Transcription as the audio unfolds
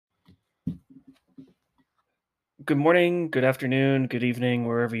Good morning, good afternoon, good evening,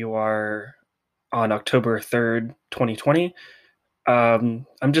 wherever you are on October 3rd, 2020. I'm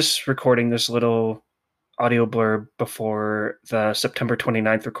just recording this little audio blurb before the September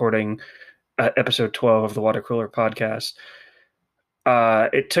 29th recording, episode 12 of the Water Cooler podcast.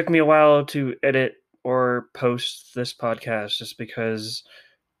 It took me a while to edit or post this podcast just because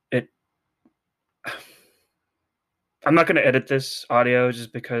it. I'm not going to edit this audio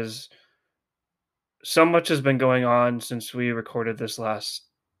just because so much has been going on since we recorded this last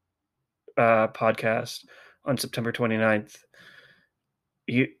podcast on September 29th.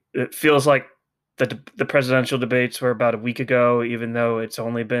 It feels like the presidential debates were about a week ago, even though it's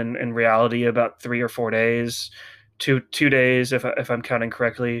only been in reality about 3 or 4 days, two days if I'm counting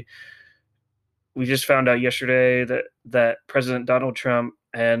correctly. We just found out yesterday that President Donald Trump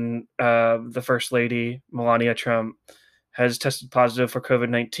and the First Lady Melania Trump has tested positive for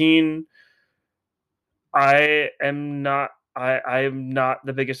COVID-19. I am not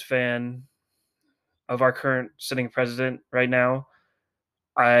the biggest fan of our current sitting president right now.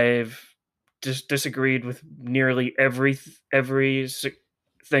 I've just disagreed with nearly every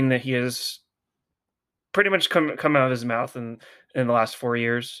thing that he has pretty much come out of his mouth in the last 4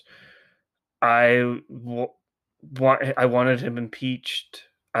 years. I I wanted him impeached.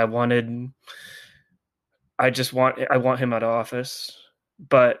 I want him out of office.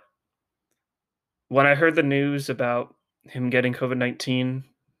 But when I heard the news about him getting COVID-19,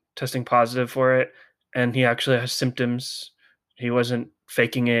 testing positive for it, and he actually has symptoms, he wasn't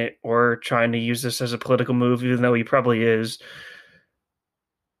faking it or trying to use this as a political move, even though he probably is.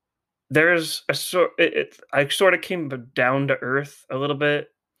 There's a I sort of came down to earth a little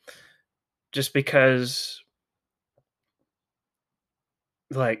bit, just because,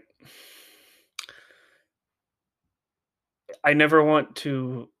 like, I never want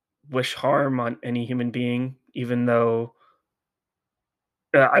to wish harm on any human being, even though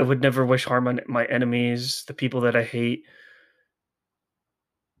I would never wish harm on my enemies, the people that I hate,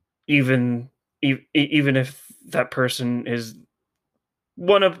 even even if that person is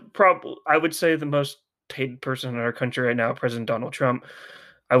one of I would say the most hated person in our country right now, President Donald Trump.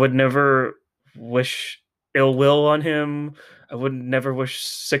 I would never wish ill will on him. I would never wish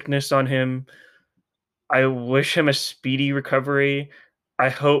sickness on him. I wish him a speedy recovery. I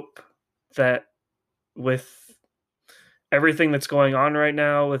hope that with everything that's going on right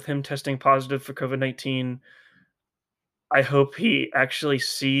now, with him testing positive for COVID-19, I hope he actually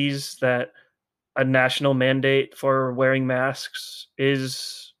sees that a national mandate for wearing masks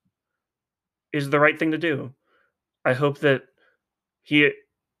is the right thing to do. I hope that he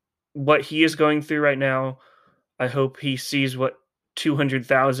what he is going through right now, I hope he sees what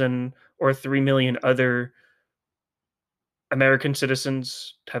 200,000 or 3 million other American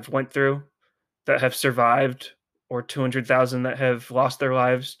citizens have went through, that have survived, or 200,000 that have lost their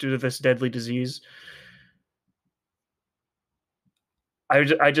lives due to this deadly disease.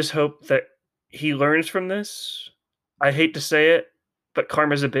 I just hope that he learns from this. I hate to say it, but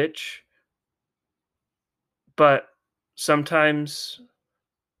karma's a bitch. But sometimes,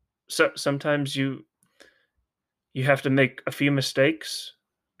 sometimes you have to make a few mistakes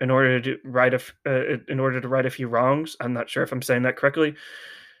in order to in order to right a few wrongs. I'm not sure if I'm saying that correctly,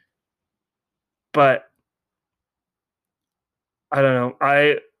 but I don't know.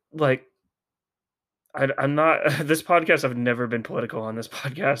 Like I'm not this podcast. I've never been political on this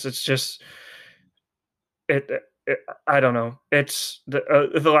podcast. It's just it. I don't know. It's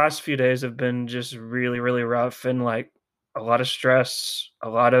the last few days have been just really rough, and like a lot of stress, a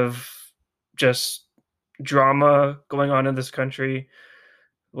lot of just drama going on in this country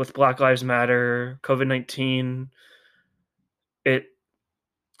with Black Lives Matter, COVID-19. It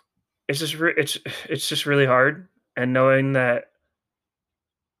it's just it's just really hard, and knowing that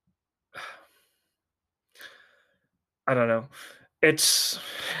I don't know. It's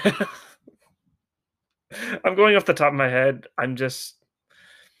I'm going off the top of my head. I'm just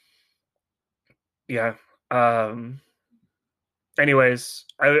yeah. Um Anyways,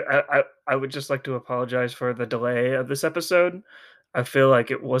 I would just like to apologize for the delay of this episode. I feel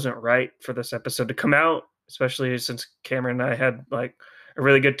like it wasn't right for this episode to come out, especially since Cameron and I had like a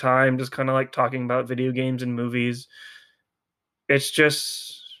really good time just kind of like talking about video games and movies. It's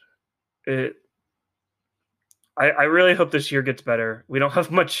just it I really hope this year gets better. We don't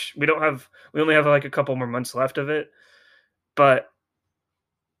have much we only have like a couple more months left of it, but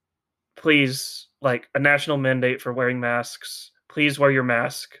please, like a national mandate for wearing masks. Please wear your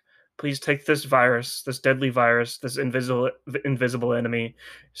mask. Please take this virus, this deadly virus, this invisible enemy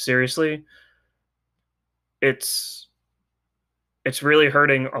seriously. It's it's really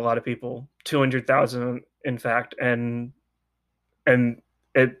hurting a lot of people. 200,000 in fact, and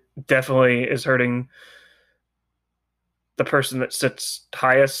it definitely is hurting the person that sits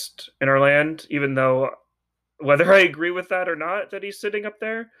highest in our land, even though whether I agree with that or not that he's sitting up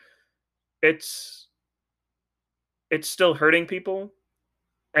there, it's it's still hurting people.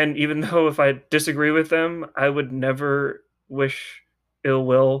 And even though if I disagree with them, I would never wish ill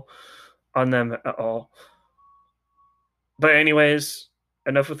will on them at all. But anyways,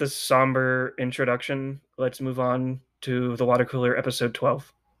 enough with this somber introduction. Let's move on to the water cooler episode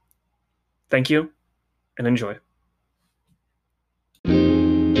 12. Thank you and enjoy.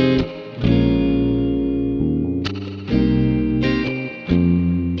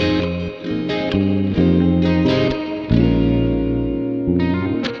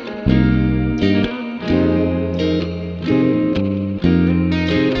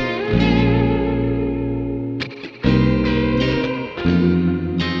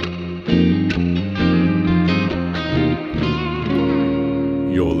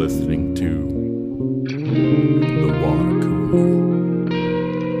 You're listening to The Water Cooler.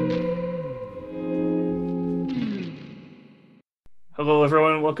 Hello,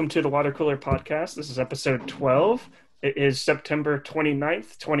 everyone. Welcome to the Water Cooler Podcast. This is episode 12. It is September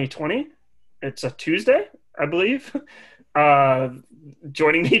 29th, 2020. It's a Tuesday, I believe.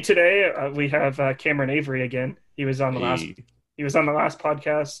 Joining me today, we have Cameron Avery again. He was on the last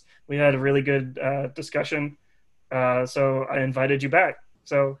podcast. We had a really good discussion. So I invited you back.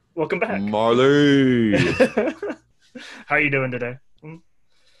 So welcome back. Marley. How are you doing today?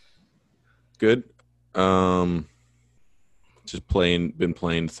 Good. Just been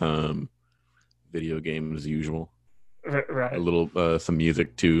playing some video games as usual. Right. A little some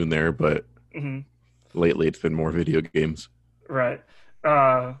music too in there, but lately it's been more video games. Right.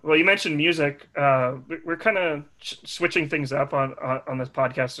 Well, you mentioned music. We're kind of switching things up on this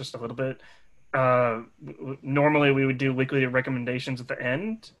podcast just a little bit. Normally we would do weekly recommendations at the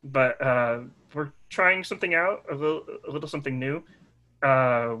end, but we're trying something out, a little something new,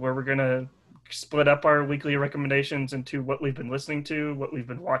 where we're gonna split up our weekly recommendations into what we've been listening to, what we've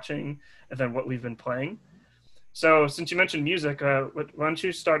been watching, and then what we've been playing. So since you mentioned music, why don't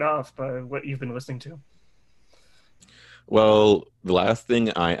you start off by what you've been listening to? Well, the last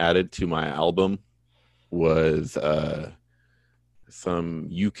thing I added to my album was some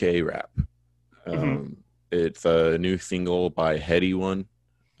UK rap. It's a new single by Heady One,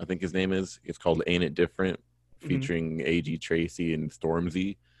 I think his name is. It's called Ain't It Different, featuring A.G. Tracy and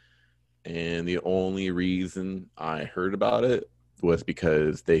Stormzy. And the only reason I heard about it was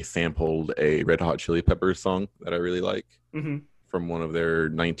because they sampled a Red Hot Chili Peppers song that I really like from one of their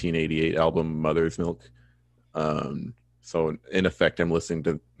 1988 album, Mother's Milk. So in effect, I'm listening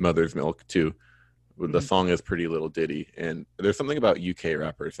to Mother's Milk too. The song is Pretty Little Ditty, and there's something about UK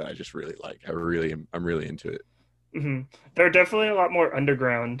rappers that I just really like. I'm really into it. They're definitely a lot more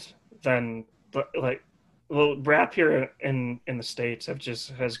underground than like, well, rap here in the States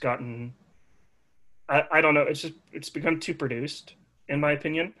has gotten, I don't know, it's become too produced in my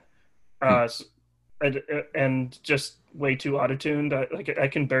opinion, and just way too auto-tuned. I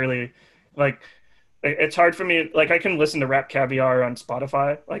can barely, like, it's hard for me. Like, I can listen to Rap Caviar on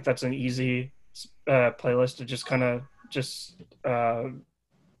Spotify. Like, that's an easy playlist to just kind of just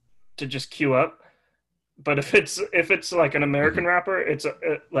queue up. But if it's like an American rapper, it's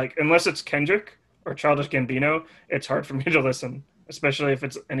like, unless it's Kendrick or Childish Gambino, it's hard for me to listen, especially if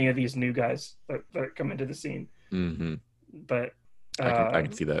it's any of these new guys that come into the scene. But I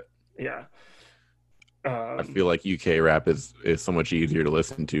can see that. Yeah. I feel like UK rap is so much easier to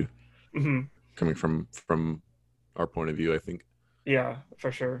listen to, coming from our point of view, I think. Yeah,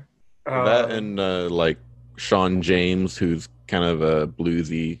 for sure. That and like Sean James, who's kind of a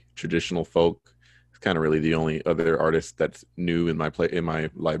bluesy traditional folk, is kind of really the only other artist that's new in my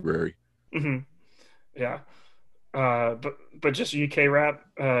library. Yeah. But just UK rap.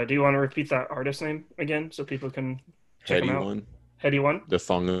 Do you want to repeat that artist name again so people can check him out? Heady One. The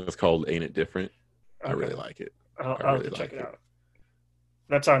song is called "Ain't It Different." Okay. I really like it. I'll have to check it out.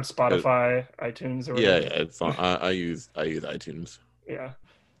 That's on Spotify, iTunes, or whatever. Yeah, it's on. I use iTunes. Yeah.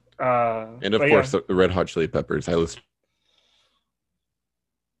 And of course, the Red Hot Chili Peppers. I listen.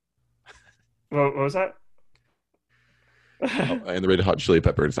 What was that? And the Red Hot Chili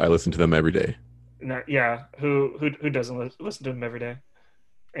Peppers. I listen to them every day. No, yeah. Who doesn't listen to them every day?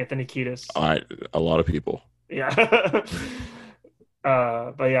 Anthony Kiedis. A lot of people. Yeah.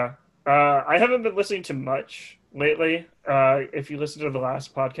 But yeah, I haven't been listening to much lately. If you listen to the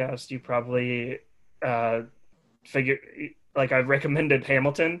last podcast, you probably figure, like, I've recommended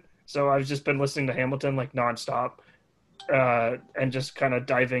Hamilton, so I've just been listening to Hamilton like nonstop, and just kind of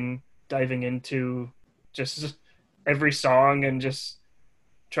diving into just every song and just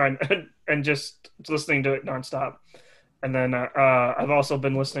trying and just listening to it nonstop. And then I've also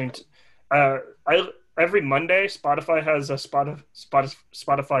been listening to I every Monday Spotify has a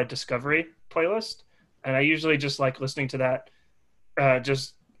Spotify Discovery playlist, and I usually just like listening to that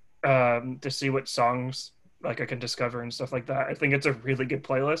just to see what songs like I can discover and stuff like that. I think it's a really good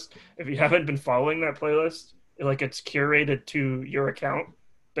playlist. If you haven't been following that playlist, like it's curated to your account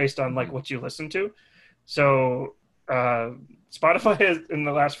based on like Mhm. what you listen to. So uh, Spotify has, in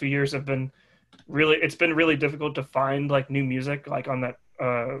the last few years have been really it's been really difficult to find like new music like on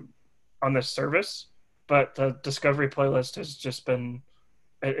this service, but the Discovery playlist has just been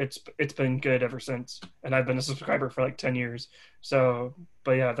it's been good ever since, and I've been a subscriber for like 10 years. So,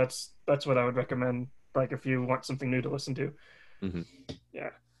 but yeah, that's what I would recommend. Like if you want something new to listen to, Mhm.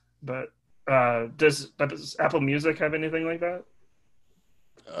 yeah. But does Apple Music have anything like that?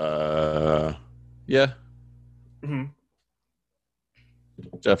 Uh, yeah, Hmm.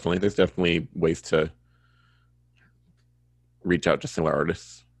 definitely. There's definitely ways to reach out to similar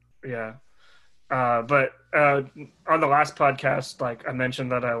artists. Yeah. But on the last podcast, like I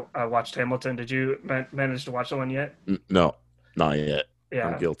mentioned that I watched Hamilton. Did you manage to watch the one yet? No, not yet. I'm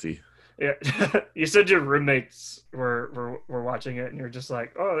Yeah. guilty. Yeah. You said your roommates were watching it, and you're just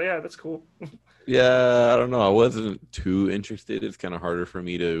like, oh yeah, that's cool. Yeah, I don't know. I wasn't too interested. It's kind of harder for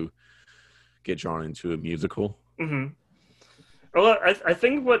me to get drawn into a musical. Hmm. Well, I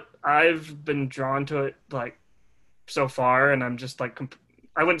think what I've been drawn to it like so far, and I'm just like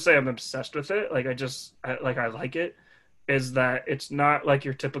I wouldn't say I'm obsessed with it. Like I like it. Is that it's not like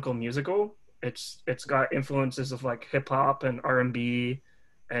your typical musical. It's got influences of like hip hop and R&B,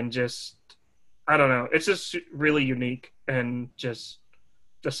 and just I don't know. It's just really unique, and just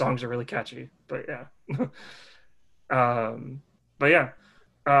the songs are really catchy. But yeah, um, but yeah,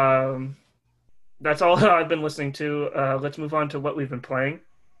 um, that's all I've been listening to. Let's move on to what we've been playing.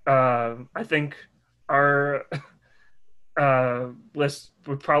 I think our list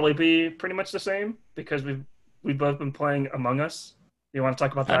would probably be pretty much the same because we've both been playing Among Us. You want to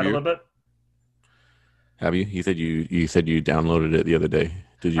talk about Have that a you? little bit? Have you? You said you downloaded it the other day.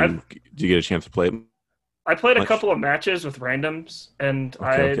 I've Did you get a chance to play it I played a much? couple of matches with randoms, and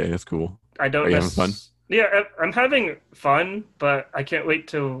Okay, okay, that's cool. I Are don't you having fun? yeah, I'm having fun, but I can't wait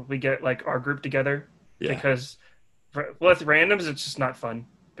till we get like our group together Yeah. because with randoms it's just not fun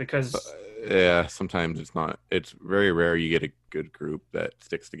Uh, because yeah, sometimes it's not. It's very rare you get a good group that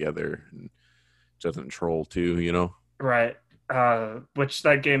sticks together and doesn't troll too. right, which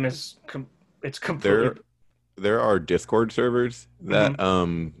that game is it's There, completely. there are Discord servers that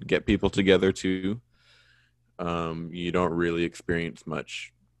Mhm. get people together too. You don't really experience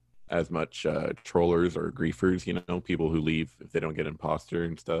as much trollers or griefers. People who leave if they don't get imposter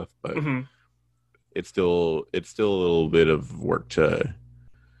and stuff. But Mhm. it's still a little bit of work to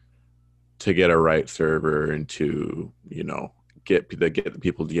get a right server and to get the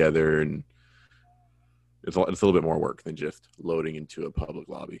people together, and it's a little bit more work than just loading into a public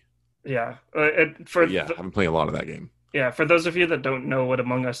lobby. Yeah, But yeah, I've been playing a lot of that game. yeah, for those of you that don't know what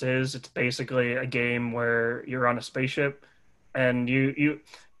Among Us is, it's basically a game where you're on a spaceship, and you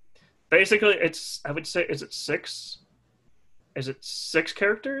basically it's I would say is it six? Is it six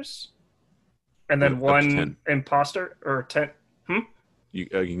characters and then Up to one 10. imposter or 10? Hmm? You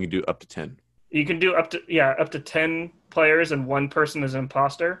can do up to 10 You can do up to 10 players and one person is an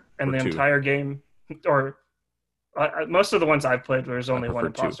imposter, and or the two. entire game, or most of the ones I've played, there's I only one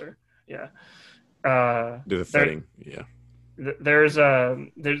prefer two. imposter. Yeah. Uh, There's a there setting. Yeah. there's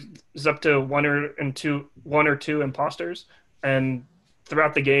up to one or two imposters, and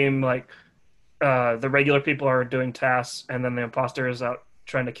throughout the game, like the regular people are doing tasks, and then the imposter is out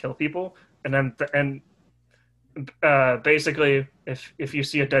trying to kill people, and then basically, if you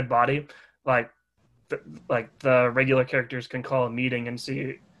see a dead body, like like the regular characters can call a meeting and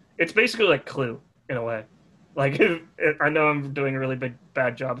see. It's basically like Clue in a way. Like I know I'm doing a really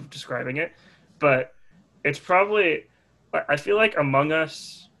bad job of describing it, but it's probably I feel like Among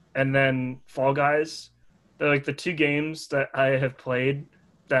Us and then Fall Guys, they're like the two games that I have played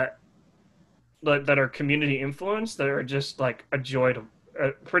that that are community influenced that are just like a joy to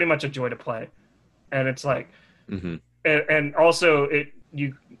pretty much a joy to play. And it's like Hmm. and also it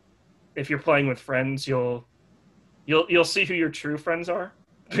you if you're playing with friends, you'll see who your true friends are.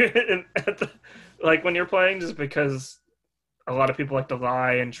 Like when you're playing, just because a lot of people like to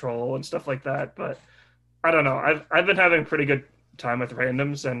lie and troll and stuff like that. But I don't know. I've been having a pretty good time with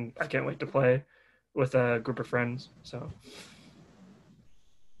randoms, and I can't wait to play with a group of friends. So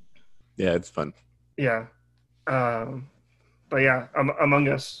Yeah, it's fun. yeah. Um, but yeah, Among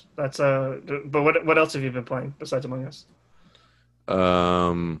Us. That's But what else have you been playing besides Among Us?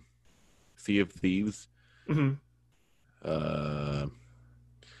 Um, Sea of Thieves, Hmm. uh,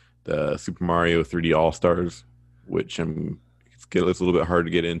 the Super Mario 3D All Stars, which it's a little bit hard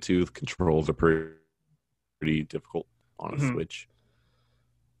to get into. The controls are pretty difficult on a Hmm. Switch.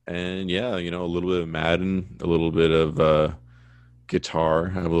 And yeah, a little bit of Madden, a little bit of guitar.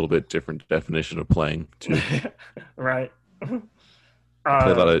 I have a little bit different definition of playing too. Right. I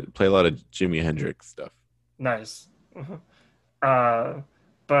Uh, play a lot of Jimi Hendrix stuff. nice. Uh,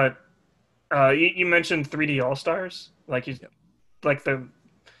 but you mentioned 3D All Stars, like you Yep. like the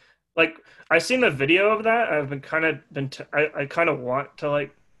like I've seen the video of that. I've been kind of been t I kind of want to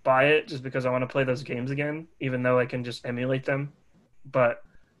like buy it just because I want to play those games again, even though I can just emulate them. But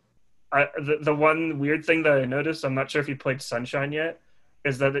the one weird thing that I noticed, I'm not sure if you played Sunshine yet,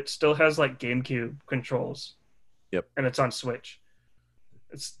 is that it still has like GameCube controls Yep. and it's on Switch.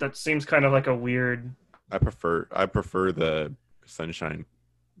 That seems kind of like a weird. I prefer the Sunshine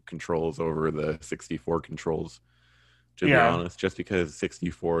controls over the 64 controls, to be Yeah. honest, just because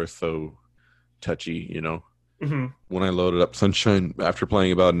 64 is so touchy. Hmm. When I loaded up Sunshine after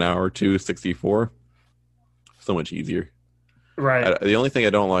playing about an hour or two, 64, so much easier. Right. The only thing I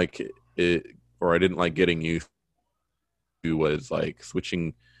don't like it, or I didn't like getting used to, was like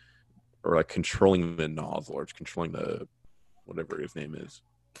switching or like controlling the nozzle or controlling the whatever his name is.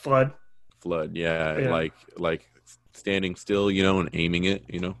 Flood. Flood. Yeah, Yeah. like standing still, and aiming it.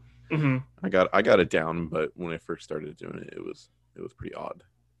 Hmm. I got it down, but when I first started doing it, it was pretty odd.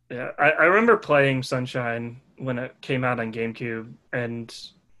 Yeah. I remember playing Sunshine when it came out on GameCube, and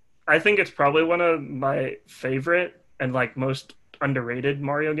I think it's probably one of my favorite and like most underrated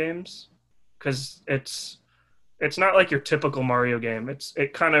Mario games because it's not like your typical Mario game.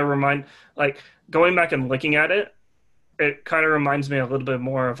 It kind of like going back and looking at it, it kind of reminds me a little bit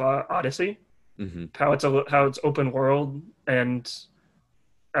more of Odyssey, Hmm. how it's open world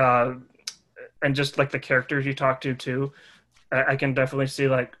uh and just like the characters you talk to too. I can definitely see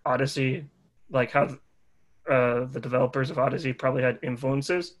like Odyssey, like how the developers of Odyssey probably had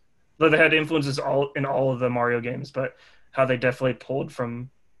influences. Though they had influences all in all of the Mario games, but how they definitely pulled from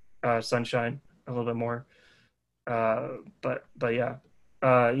Sunshine a little bit more. Uh, but yeah,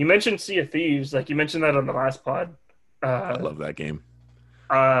 you mentioned Sea of Thieves, like you mentioned that on the last pod. I Uh, love that game.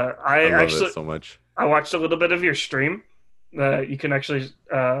 I I love it actually so much. I watched a little bit of your stream. You can actually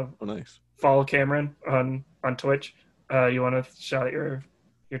Oh, nice. follow Cameron on Twitch. You want to shout out your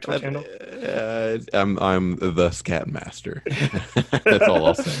Twitch handle? I'm the scat master. That's all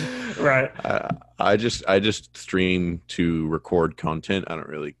I'll say. Right. I just stream to record content. I don't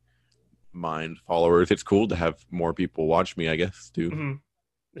really mind followers. It's cool to have more people watch me, I guess, too. Hmm.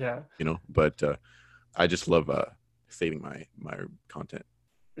 Yeah. But I just love saving my content.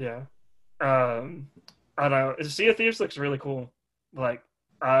 Yeah. Um, I don't know. Sea of Thieves looks really cool. Like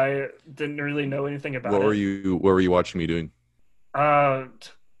I didn't really know anything about it. What were you watching me doing? Uh,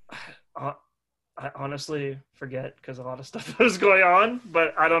 I I honestly forget because a lot of stuff was going on,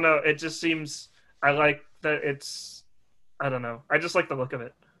 but I don't know. It just seems I like that it's I don't know. I just like the look of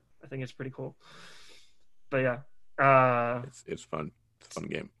it. I think it's pretty cool. But yeah. It's fun. It's a fun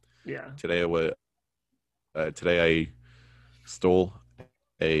game. Yeah. Today I stole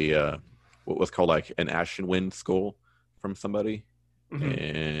a what was called like an Ashen Wind skull from somebody, Hmm.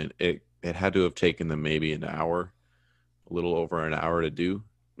 and it had to have taken them maybe an hour, a little over an hour to do.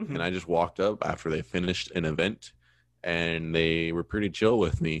 And Hmm. I just walked up after they finished an event, and they were pretty chill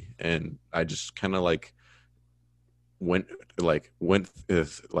with me, and I just kind of went like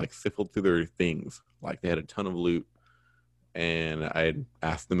siffled through their things. Like they had a ton of loot, and I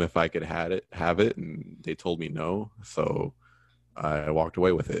asked them if I could have it, and they told me no. So I walked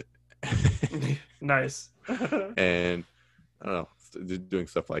away with it. Nice. And I don't know, doing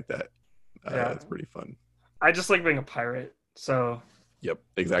stuff like that. Yeah. It's pretty fun. I just like being a pirate. So Yep,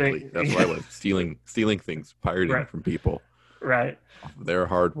 exactly. That's what I being, was stealing things, pirating right, from people right. off of their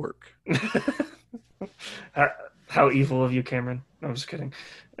hard work. how, how evil of you, Cameron. No, I'm just kidding.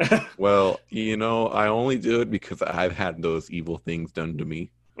 Well, I only do it because I've had those evil things done to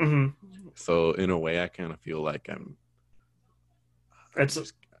me. Hmm. So in a way, I kind of feel like I'm It's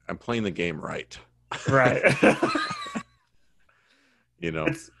just I'm playing the game right. right. you know,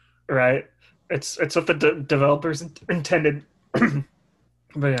 It's right. It's what the developers intended.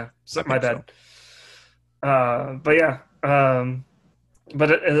 But yeah, I so, my think so. bad. But yeah. But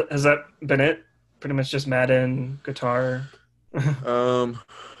has that been it? Pretty much just Madden, guitar. Um,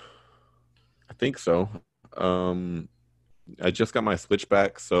 I think so. Um, I just got my Switch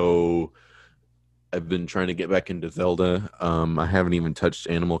back, so I've been trying to get back into Zelda. I haven't even touched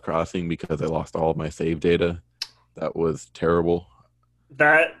Animal Crossing because I lost all of my save data. That was terrible.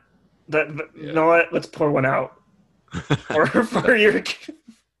 That you Yeah. know what? Let's pour one out for your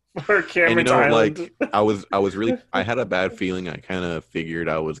for And Cameron's Island. like I was really I had a bad feeling. I kind of figured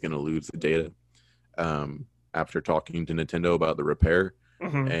I was gonna lose the data after talking to Nintendo about the repair.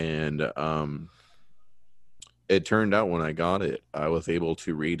 Hmm. And it turned out when I got it, I was able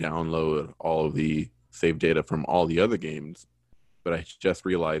to re-download all of the save data from all the other games. But I just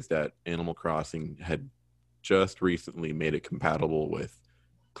realized that Animal Crossing had just recently made it compatible with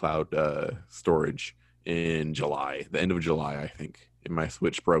cloud storage in July, the end of July, I think. And my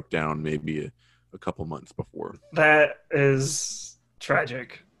Switch broke down maybe a couple months before. That is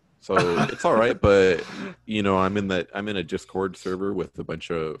tragic. So it's all right, but I'm in a Discord server with a bunch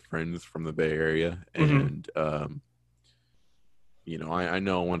of friends from the Bay Area, Hmm. and I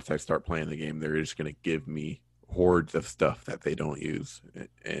know once I start playing the game, they're just gonna give me hordes of stuff that they don't use,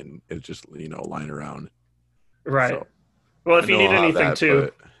 and it's just lying around. Right. So Well, I if you know need I'll have anything that, too,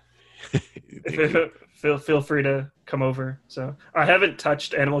 but thank you. feel free to come over. So I haven't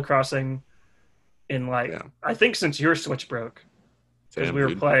touched Animal Crossing in Yeah, I think since your Switch broke, because Sam, we were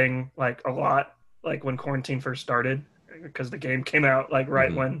dude. playing like a lot like when quarantine first started, because the game came out like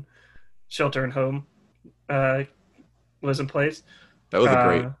right Hmm. when Shelter and Home uh, was in place. That was a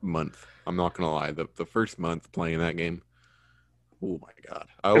great Uh, month. I'm not gonna lie. The first month playing that game, oh my god!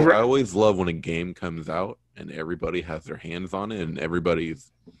 I always love when a game comes out and everybody has their hands on it and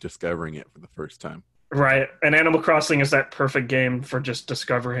everybody's discovering it for the first time. right, and Animal Crossing is that perfect game for just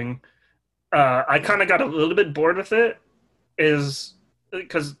discovering. I Yeah, kind of got a little bit bored with it, is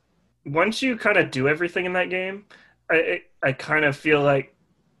because once you kind of do everything in that game, I kind of feel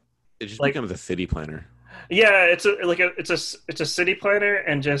it just like becomes a city planner, yeah, it's a city planner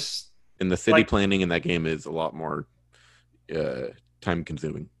and just and the city like planning in that game is a lot more uh, time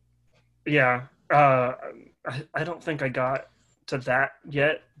consuming. yeah. I don't think I got to that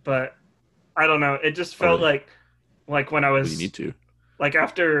yet, but I don't know. It just Oh, felt really? like when I Well, you was need to. like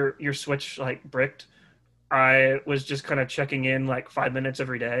after your Switch like bricked, I was just kind of checking in like 5 minutes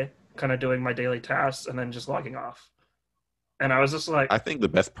every day, kind of doing my daily tasks, and then just logging off. And I was just like, I think the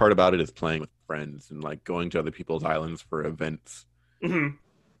best part about it is playing with friends and like going to other people's islands for events. mm-hmm,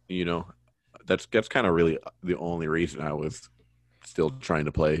 You know, that's kind of really the only reason I was still trying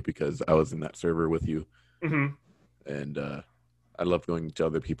to play because I was in that server with you, mm-hmm, and I love going to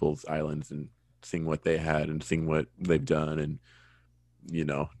other people's islands and seeing what they had and seeing what they've done and you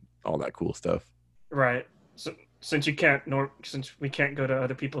know all that cool stuff. right. So since you can't, nor since we can't go to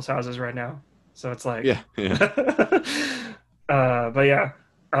other people's houses right now, so it's like, Yeah, yeah. but yeah.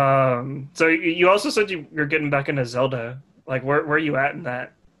 So you also said you're getting back into Zelda. Like, where are you at in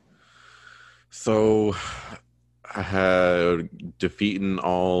that? So I had defeating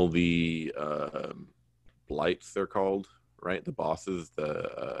all the blights. They're called right. The bosses,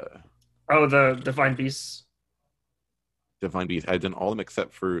 the Oh, the Divine Beasts, divine beast. I've done all of them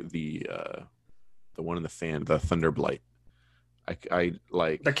except for the one in the sand, the thunder blight. I the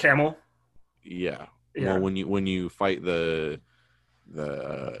like camel. yeah. Well, Yeah. when you fight the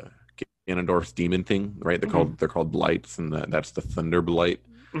Ganondorf's demon thing, right? Hmm. They're called blights, and that's the thunder blight.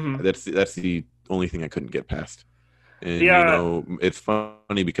 Hmm. That's the only thing I couldn't get past. And Yeah. it's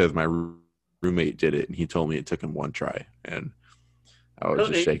funny because my roommate did it, and he told me it took him one try, and I was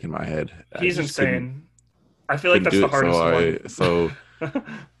just Really, shaking my head. I he's just couldn't insane. I feel like couldn't that's do the it. hardest one. So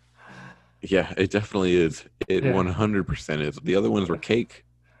yeah, it definitely is. It Yeah. 100% is. The other ones were cake.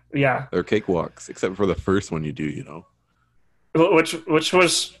 Yeah. They're cakewalks, except for the first one you do. Which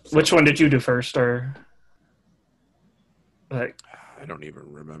So one did you do first, or like I don't even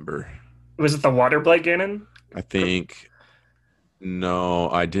remember. was it the Water Blight Ganon? I think no,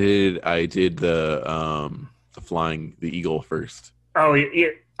 I did the flying the eagle first. Oh, yeah,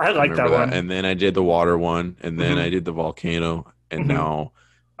 I I like remember that that. one. And then I did the water one and then I Hmm. did the volcano and Hmm. now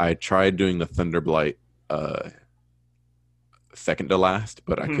I tried doing the thunderblight second to last,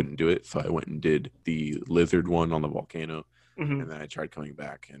 but I Hmm. couldn't do it, so I went and did the lizard one on the volcano Hmm. and then I tried coming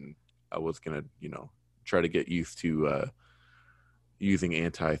back and I was going to, try to get used to using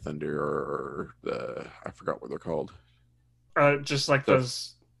anti thunder or the I forgot what they're called. Just like Stuff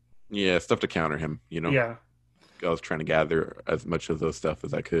those. yeah, stuff to counter him. Yeah. I was trying to gather as much of those stuff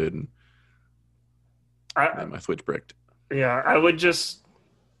as I could, and I then my switch bricked. yeah. I would just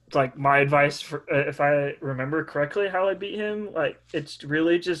like my advice for if I remember correctly how I beat him. Like it's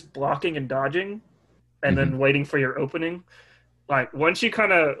really just blocking and dodging, and Hmm. then waiting for your opening. Like once you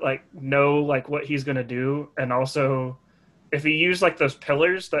kind of like know like what he's gonna do, and also if you use like those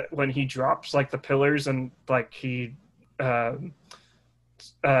pillars that when he drops like the pillars and like he uh,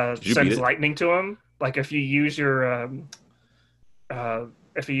 Did you beat sends it? lightning to him, like uh, if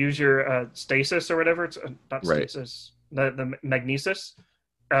you use your stasis or whatever, it's not Right. stasis, the magnesis,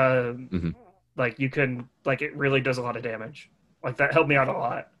 uh, Hmm. like you can like it really does a lot of damage. Like that helped me out a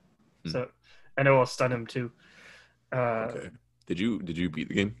lot. So and it will stun him too. Uh, Okay. Did you beat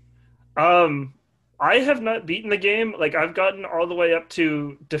the game? um, I have not beaten the game. Like I've gotten all the way up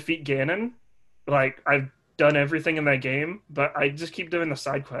to defeat Ganon. Like I've done everything in that game, but I just keep doing the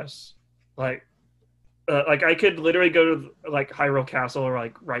side quests. Like like I could literally go to like Hyrule Castle or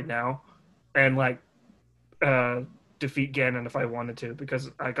like right now and like uh defeat Ganon if I wanted to because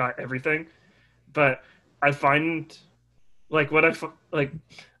I got everything. But I find like like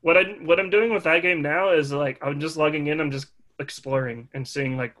what I'm doing with that game now is like I'm just logging in, I'm just exploring and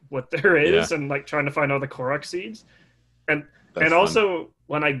seeing like what there Yeah, is and like trying to find all the Korok seeds. And that's fun. also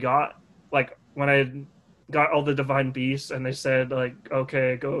when I got like when I got all the divine beasts and they said like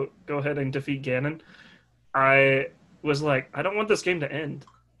okay, go ahead and defeat Ganon, I was like I don't want this game to end.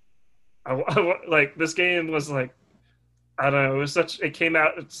 Like this game was like I don't know, it was such it came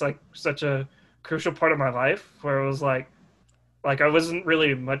out it's like such a crucial part of my life where it was like I wasn't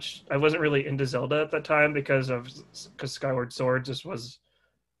really into Zelda at that time because Skyward Sword just was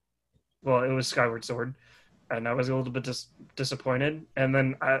well it was Skyward Sword and I was a little bit disappointed and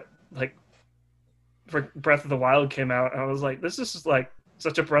then I like for Breath of the Wild came out and I was like this is like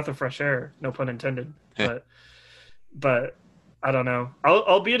such a breath of fresh air, no pun intended, but I don't know,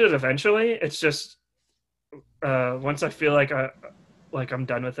 I'll beat it eventually. It's just once I feel like I'm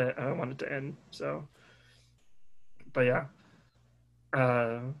done with it I don't want it to end. So but yeah,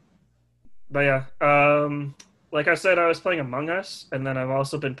 uh but yeah, like I said, I was playing Among Us, and then I've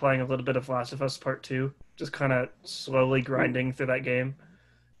also been playing a little bit of Last of Us Part Two, just kind of slowly Ooh, grinding through that game.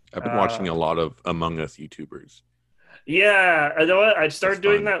 I've been watching Uh, a lot of Among Us YouTubers. yeah, I know what I That's started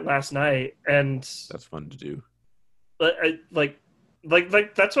doing fun. that last night, and That's fun to do. I, like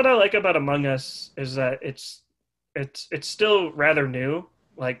that's what I like about Among Us is that it's still rather new.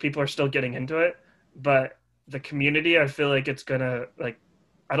 Like people are still getting into it, but the community, I feel like it's gonna like.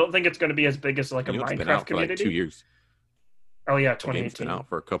 I don't think it's gonna be as big as like a You know, it's been Minecraft out for like two community. years. Oh yeah, The game's been 2018. out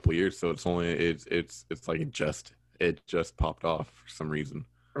for a couple years, so it's like it just popped off for some reason.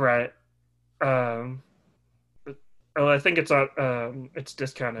 Right. Um, oh, I think it's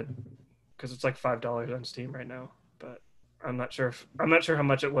discounted because it's like $5 on Steam right now. But I'm not sure how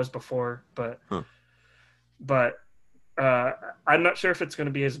much it was before, Huh. but uh, I'm not sure if it's going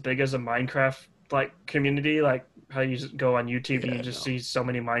to be as big as a Minecraft like community, like how you just go on YouTube and you Yeah, just no. see so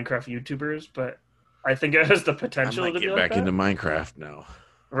many Minecraft YouTubers. But I think it has the I potential might to be get like back into that, Minecraft now.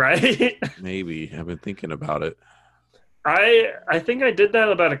 right? Maybe. I've been thinking about it. I think I did that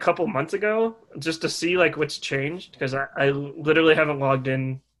about a couple months ago just to see like what's changed because I literally haven't logged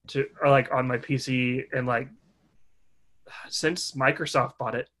in to or like on my PC and like since Microsoft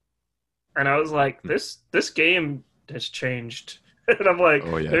bought it, and I was like Hmm. this game has changed and I'm like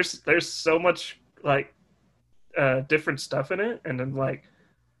Oh yeah. there's so much like different stuff in it and then like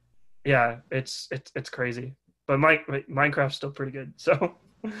yeah it's crazy but Minecraft's still pretty good. So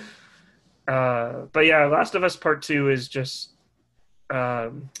but yeah, Last of Us Part 2 is just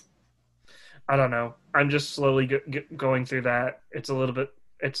um I don't know. I'm just slowly going through that. It's a little bit.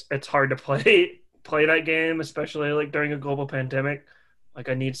 It's hard to play that game, especially like during a global pandemic. Like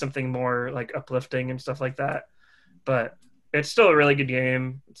I need something more like uplifting and stuff like that. But it's still a really good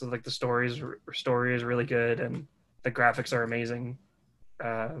game. It's like the story is really good and the graphics are amazing.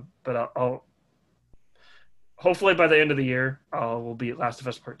 But I'll hopefully by the end of the year I will be Last of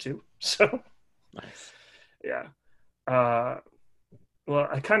Us Part Two. So Nice. yeah. Uh, well,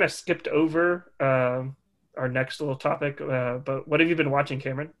 I kind of skipped over our next little topic, but what have you been watching,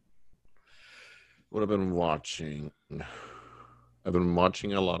 Cameron? What I've been watching. I've been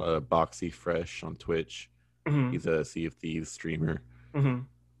watching a lot of Boxy Fresh on Twitch. Hmm. He's a Sea of Thieves streamer. Hmm.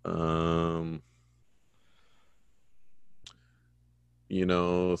 Um,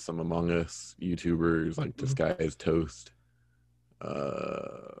 some Among Us YouTubers like Hmm. Disguised Toast.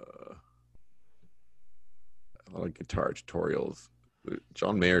 Uh, a lot of guitar tutorials.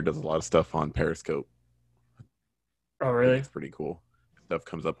 John Mayer does a lot of stuff on Periscope. Oh, I think really? it's pretty cool. Stuff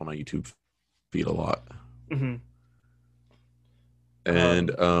comes up on my YouTube feed a lot. Hmm.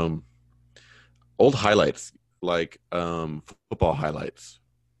 And Um, old highlights like football highlights.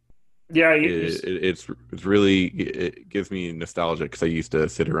 yeah, It's really it gives me nostalgia because I used to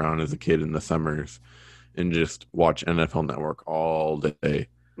sit around as a kid in the summers and just watch NFL Network all day,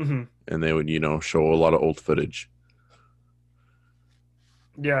 mhm. and they would show a lot of old footage.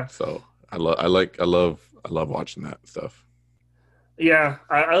 Yeah. So I love watching that stuff. Yeah,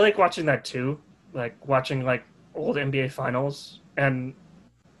 I like watching that too. Like watching like old NBA finals. And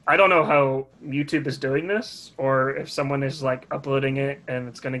I don't know how YouTube is doing this or if someone is like uploading it and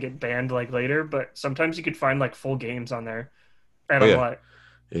it's gonna get banned like later, but sometimes you could find like full games on there. And Oh I'm yeah, like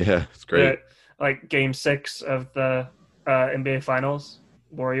yeah, it's uh, great. like game 6 of the NBA finals,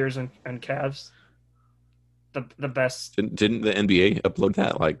 Warriors and Cavs. The best. Didn't the NBA upload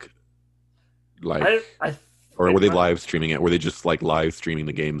that like I or were they live streaming it? Were they just like live streaming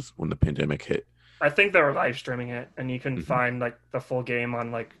the games when the pandemic hit? I think they were live streaming it, and you can Hmm. find like the full game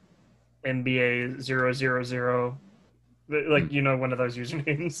on like NBA 000, like one of those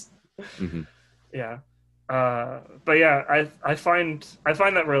usernames. Mm-hmm. Yeah. But yeah, I find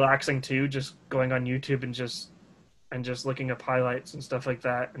that relaxing too, just going on YouTube and just looking up highlights and stuff like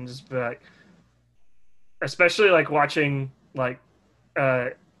that, and just be like, especially like watching like uh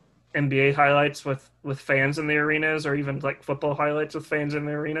NBA highlights with fans in the arenas, or even like football highlights with fans in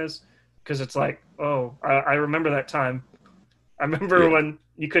the arenas, because it's like, oh, I remember that time. I remember Yeah. when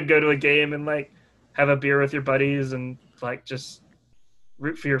you could go to a game and like have a beer with your buddies and like just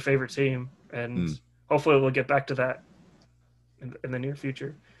root for your favorite team, and Mm. hopefully we'll get back to that in the near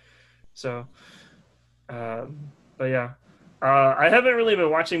future. So, but yeah, I haven't really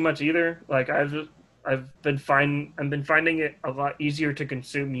been watching much either. Like I've been finding it a lot easier to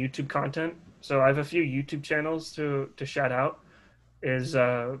consume YouTube content. So I have a few YouTube channels to shout out. Is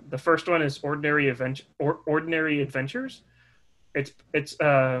the first one is Ordinary Adventures. It's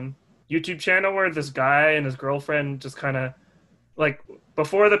YouTube channel where this guy and his girlfriend just kind of like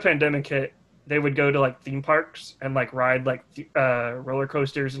before the pandemic hit, they would go to like theme parks and like ride like roller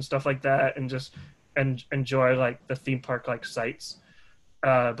coasters and stuff like that, and just and enjoy like the theme park like sights.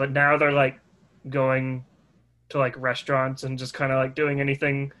 But now they're like going to like restaurants and just kind of like doing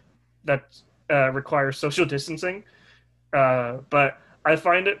anything that requires social distancing. But I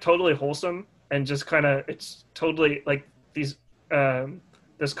find it totally wholesome and just kind of it's totally like these um,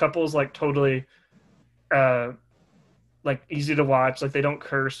 this couple's like totally uh, like easy to watch. Like they don't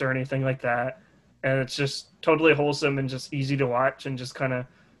curse or anything like that, and it's just totally wholesome and just easy to watch and just kind of.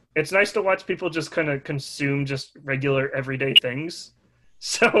 It's nice to watch people just kind of consume just regular everyday things.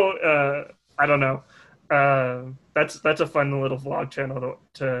 So I don't know. That's a fun little vlog channel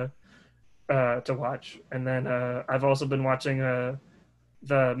to watch. And then I've also been watching the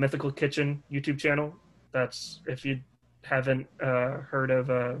Mythical Kitchen YouTube channel. That's if you haven't heard of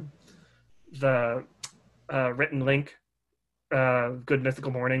the Written Link, Good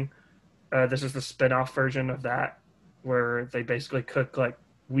Mythical Morning. This is the spin-off version of that, where they basically cook like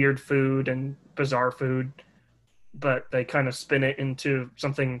weird food and bizarre food, but they kind of spin it into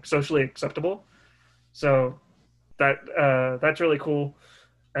something socially acceptable. So that's really cool.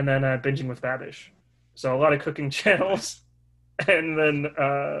 And then Binging with Babish. So a lot of cooking channels, and then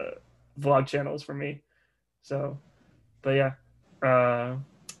vlog channels for me. So, but yeah, I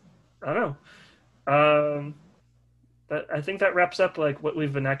don't know. That I think that wraps up like what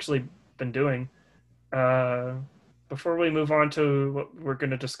we've been actually been doing. Uh, Before we move on to what we're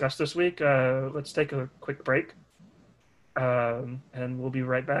going to discuss this week, let's take a quick break, and we'll be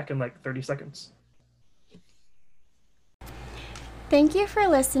right back in like 30 seconds. Thank you for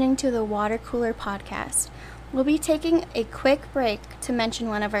listening to the Water Cooler Podcast. We'll be taking a quick break to mention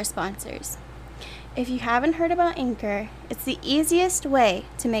one of our sponsors. If you haven't heard about Anchor, it's the easiest way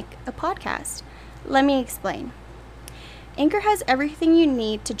to make a podcast. Let me explain. Anchor has everything you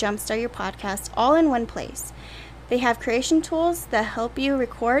need to jumpstart your podcast all in one place. They have creation tools that help you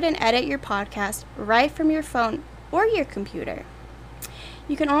record and edit your podcast right from your phone or your computer.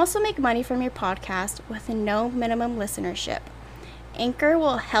 You can also make money from your podcast with no minimum listenership. Anchor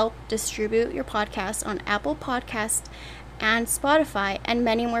will help distribute your podcast on Apple Podcasts and Spotify and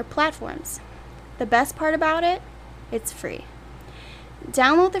many more platforms. The best part about it, it's free.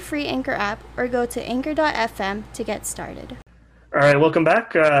 Download the free Anchor app or go to anchor.fm to get started. All right, welcome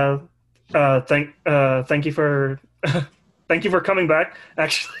back. Thank you for thank you for coming back.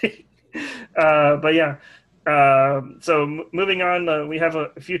 Actually, but yeah. So moving on, we have a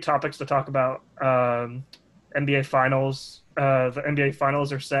few topics to talk about. NBA Finals. The NBA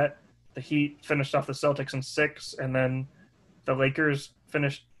Finals are set. The Heat finished off the Celtics in 6, and then the Lakers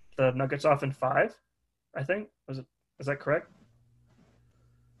finished the Nuggets off in 5. I think is that correct,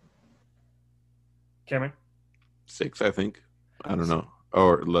 Cameron? 6, I think. I don't know.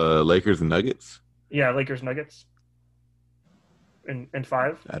 Or the Lakers and Nuggets. Yeah, Lakers Nuggets in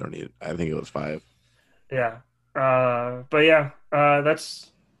 5. I don't need. I think it was 5. Yeah. But yeah,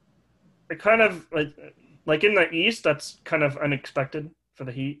 that's it kind of like in the East, that's kind of unexpected for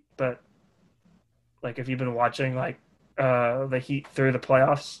the Heat, but like if you've been watching like the Heat through the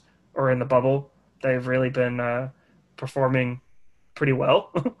playoffs or in the bubble, they've really been performing pretty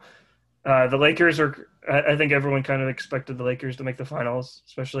well. The Lakers are. I think everyone kind of expected the Lakers to make the finals,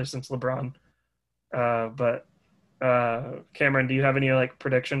 especially since LeBron. But Cameron, do you have any like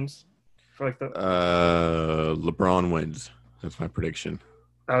predictions for like the? LeBron wins. That's my prediction.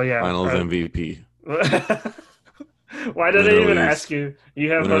 Oh yeah, Finals MVP. Why did I even ask you? You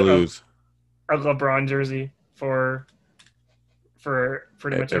have a LeBron jersey for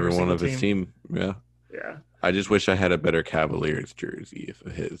pretty much every one of team. his team. Yeah. Yeah. I just wish I had a better Cavaliers jersey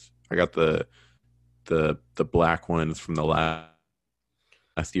of his. I got the black ones from the last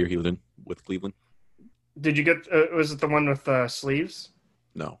year he was in with Cleveland. Did you get? Was it the one with sleeves?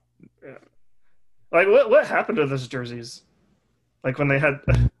 No. Yeah. Like what happened to those jerseys? Like when they had,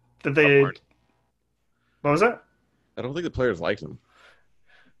 did they? What was that? I don't think the players liked them.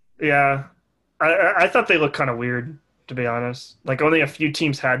 Yeah, I thought they looked kind of weird, to be honest. Like only a few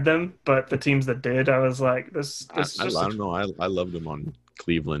teams had them, but the teams that did, I was like, this. I don't know. I loved them on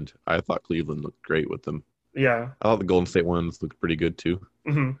Cleveland. I thought Cleveland looked great with them. Yeah. I thought the Golden State ones looked pretty good too.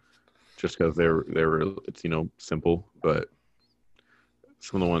 Mm-hmm. Just because they were it's simple, but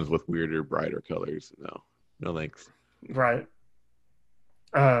some of the ones with weirder, brighter colors, no thanks. Right.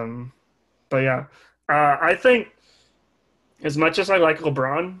 But yeah, I think as much as I like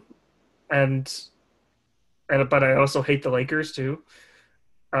LeBron, but I also hate the Lakers too.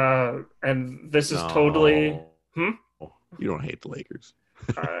 And this is totally. You don't hate the Lakers.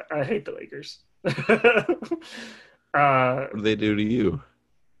 I hate the Lakers. What did they do to you?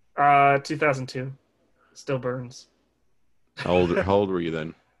 2002. Still burns. How old were you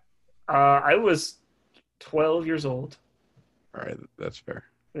then? I was 12 years old. All right, that's fair.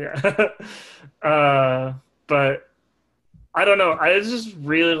 Yeah. But I don't know. I just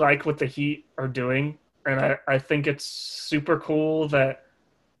really like what the Heat are doing. And I think it's super cool that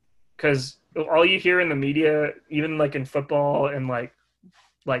because all you hear in the media, even like in football and like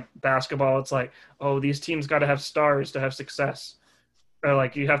basketball, it's like, oh, these teams got to have stars to have success. Or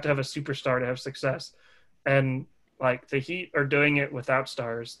like you have to have a superstar to have success. And like the Heat are doing it without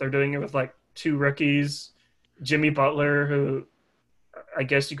stars. They're doing it with like two rookies, Jimmy Butler, who I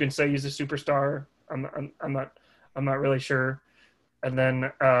guess you can say he's a superstar. I'm not really sure. And then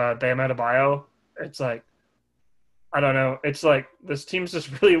Bam Adebayo. It's like, I don't know. It's like this team's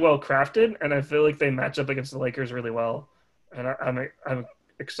just really well crafted, and I feel like they match up against the Lakers really well. And I'm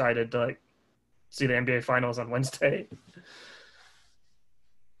excited to like see the NBA Finals on Wednesday.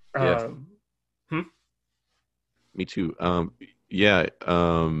 Yeah. Me too. I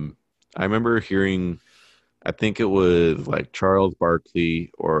remember hearing, I think it was like Charles Barkley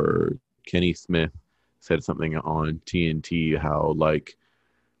or Kenny Smith said something on TNT how like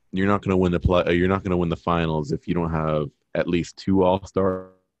you're not going to win the finals if you don't have at least two All-Stars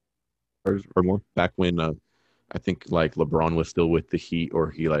or more. Back when I think like LeBron was still with the Heat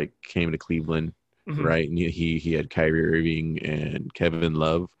or he like came to Cleveland, Mm-hmm. right? And he had Kyrie Irving and Kevin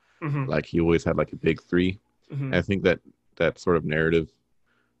Love. Mm-hmm. Like he always had like a big three. Mm-hmm. I think that sort of narrative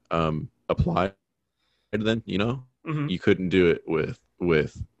applied then, Mm-hmm. You couldn't do it with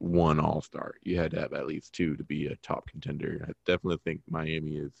one All-Star. You had to have at least two to be a top contender. I definitely think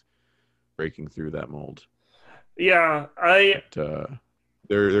Miami is breaking through that mold. Yeah, But,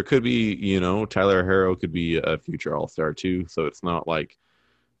 there could be, Tyler Herro could be a future All-Star too. So it's not like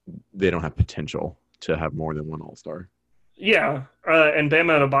they don't have potential to have more than one All-Star. Yeah, and Bam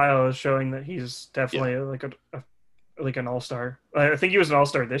Adebayo is showing that he's definitely like an All-Star. I think he was an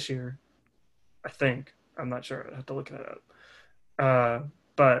All-Star this year. I think. I'm not sure. I have to look that up.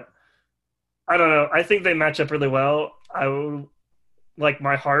 But I don't know. I think they match up really well.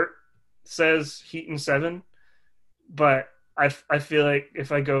 My heart says Heat in 7, but I feel like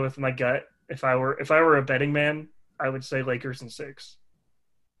if I go with my gut, if I were a betting man, I would say Lakers in 6.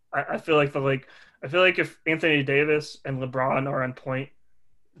 I feel like if Anthony Davis and LeBron are on point,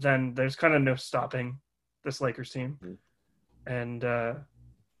 then there's kind of no stopping this Lakers team. Mm-hmm. And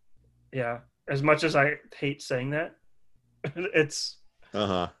yeah, as much as I hate saying that, it's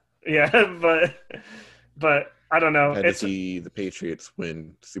yeah, but I don't know. I had to see the Patriots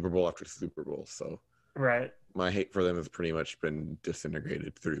win Super Bowl after Super Bowl, so right. My hate for them has pretty much been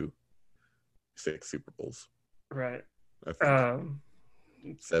disintegrated through 6 Super Bowls. Right. I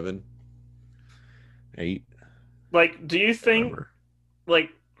think 7, 8. Like, do you think like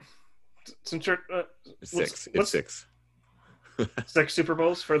since you're 6? It's 6. 6 Super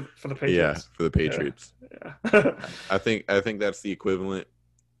Bowls for the Patriots. Yeah, for the Patriots. Yeah. I think that's the equivalent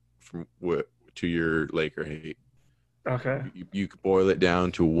to your Laker hate. Okay. You could boil it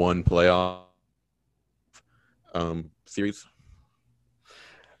down to one playoff series.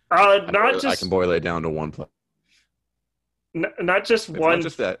 I can boil it down to one play. Not just It's one. not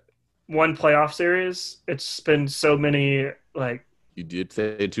just that. One playoff series. It's been so many, like, You did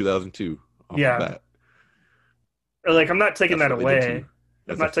say 2002 off yeah. the bat. Like, I'm not taking That's that what they did away. too.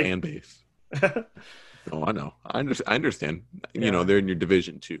 I'm As not a fan base. No, I know. I understand. Yeah. You know, they're in your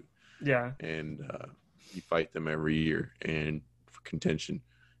division too. Yeah. And you fight them every year, and for contention.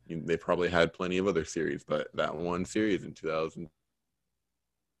 They probably had plenty of other series, but that one series in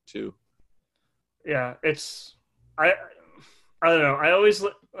 2002. Yeah, it's I don't know. I always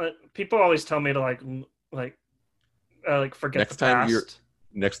people always tell me to like forget Next the past.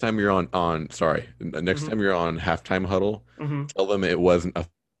 Next time you're on next time you're on halftime huddle, tell them it wasn't a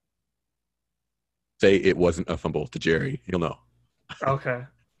fumble to Jerry. He'll know. Okay.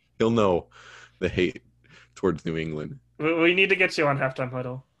 He'll know the hate towards New England. We need to get you on halftime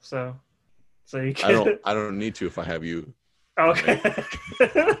huddle, so you can. I don't need to if I have you. Okay.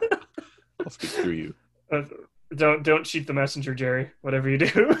 I'll speak through you. Don't cheat the messenger, Jerry. Whatever you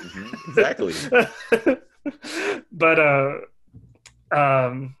do. Exactly. But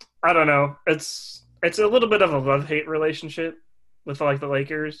I don't know. It's a little bit of a love-hate relationship with like the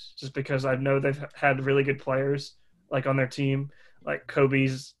Lakers, just because I know they've had really good players like on their team. Like Kobe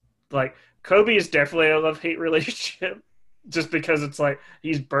is definitely a love-hate relationship, just because it's like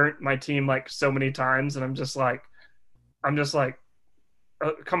he's burnt my team like so many times, and I'm just like,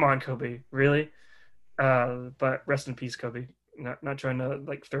 oh, come on, Kobe, really? But rest in peace, Kobe. Not trying to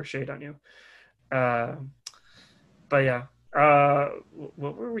like throw shade on you. But yeah.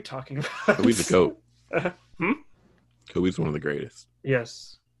 What were we talking about? Kobe's a GOAT. Kobe's one of the greatest.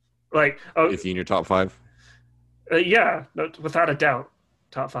 Yes. Like, is he in your top 5? Yeah, without a doubt,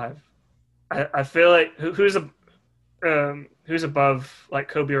 top 5. I feel like who's above like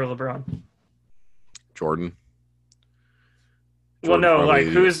Kobe or LeBron? Jordan. Well, no, like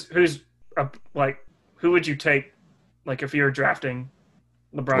who's like who would you take like if you were drafting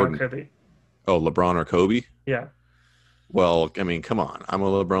LeBron Jordan. Or Kobe? Oh, LeBron or Kobe? Yeah. Well, I mean, come on. I'm a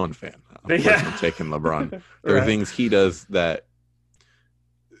LeBron fan. I'm taking LeBron. There are things he does that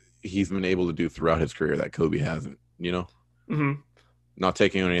he's been able to do throughout his career that Kobe hasn't, you know? Mm-hmm. Not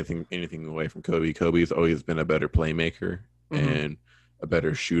taking anything away from Kobe. Kobe's always been a better playmaker and a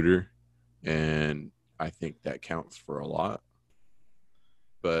better shooter. And I think that counts for a lot.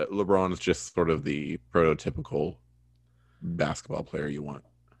 But LeBron's just sort of the prototypical basketball player you want.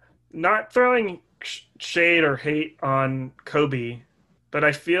 Not throwing shade or hate on Kobe, but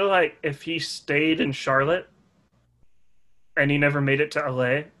I feel like if he stayed in Charlotte and he never made it to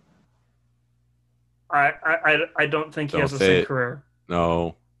LA, I don't think he has the same career.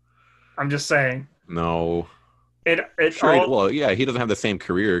 No, I'm just saying. No. Sure. Well, yeah, he doesn't have the same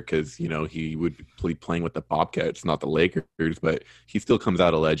career because he would be playing with the Bobcats, not the Lakers, but he still comes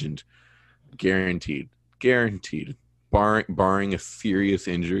out a legend, guaranteed. Barring a serious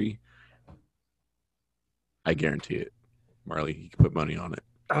injury, I guarantee it. Marley, you can put money on it.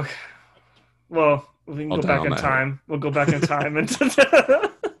 Okay. Well, we can go back in time. We'll go back in time and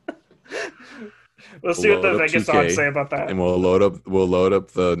we'll see what the Vegas odds say about that. And we'll load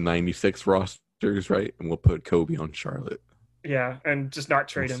up the 96 rosters, right? And we'll put Kobe on Charlotte. Yeah, and just not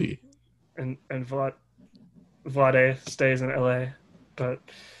trade him. See. And Vlade stays in LA. But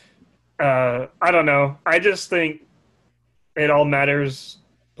I don't know. I just think it all matters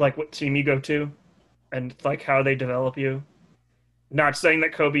like what team you go to and like how they develop you. Not saying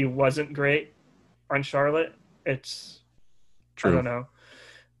that Kobe wasn't great on Charlotte. It's true. I don't know.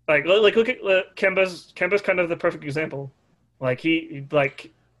 Like look at Kemba's kind of the perfect example. Like he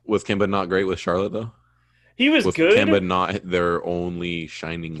was Kemba not great with Charlotte though? He was good. Was Kemba not their only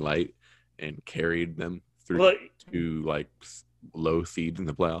shining light and carried them through to like low seeds in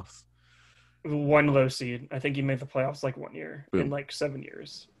the playoffs? One low seed. I think he made the playoffs like 1 year in like 7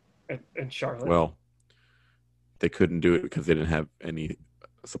 years in Charlotte. Well, they couldn't do it because they didn't have any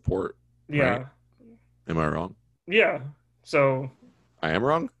support. Yeah. Right? Am I wrong? Yeah. So I am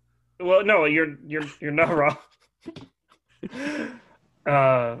wrong? Well, no, you're not wrong.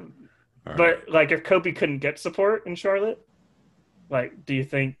 But like if Kobe couldn't get support in Charlotte, like do you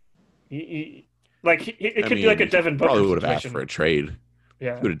think it could be like a Devin Booker probably would have asked for a trade.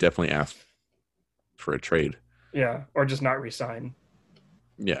 Yeah. He would have definitely asked for a trade. Yeah, or just not resign.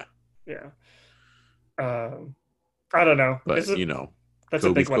 Yeah. Yeah. I don't know. But that's Kobe's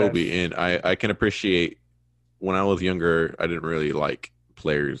a big one. Kobe, and I can appreciate when I was younger, I didn't really like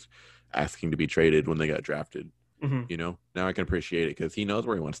players asking to be traded when they got drafted. Mm-hmm. Now I can appreciate it because he knows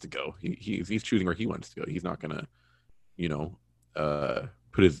where he wants to go. He's choosing where he wants to go. He's not gonna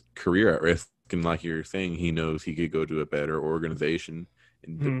put his career at risk. And like you're saying, he knows he could go to a better organization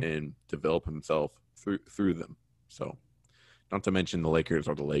and develop himself through them. So, not to mention the Lakers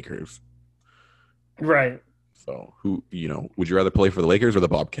are the Lakers. Right. So, who would you rather play for the Lakers or the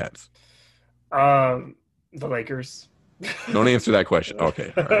Bobcats? The Lakers. Don't answer that question.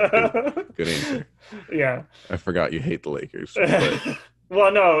 Okay. All right, good answer. Yeah. I forgot you hate the Lakers. But...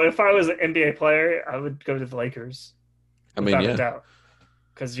 Well, no, if I was an NBA player, I would go to the Lakers. I mean, without a doubt.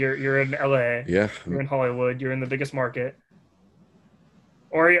 Because you're in LA. Yeah. You're in Hollywood. You're in the biggest market.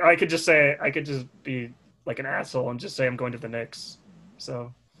 Or I could just be like an asshole and just say I'm going to the Knicks.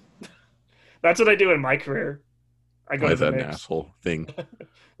 So that's what I do in my career. I go to the Knicks. An asshole thing?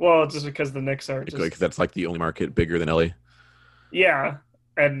 Well, just because the Knicks are because that's like the only market bigger than LA. Yeah,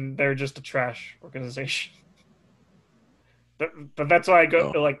 and they're just a trash organization. But that's why I go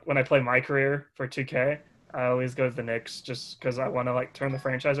like when I play my career for 2K, I always go to the Knicks just because I want to like turn the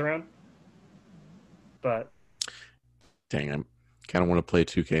franchise around. But dang, I kind of want to play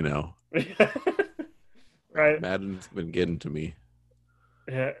 2K now. Right. Madden's been getting to me.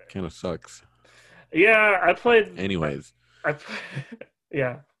 Yeah. Kind of sucks. Yeah, I played. Anyways.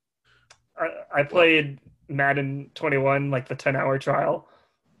 Yeah. I played Madden 21, like the 10-hour trial,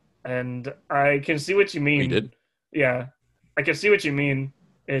 and I can see what you mean. You did? Yeah, I can see what you mean.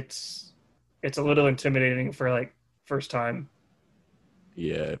 It's a little intimidating for like first time.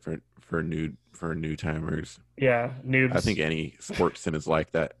 Yeah, for new timers. Yeah, noobs. I think any sports sim is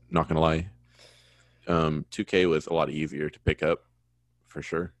like that. Not gonna lie. 2K was a lot easier to pick up, for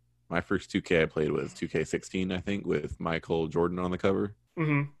sure. My first 2K I played was 2K16, I think, with Michael Jordan on the cover.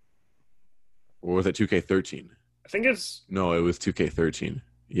 Mm-hmm. Or was it 2K13? I think it's... No, it was 2K13.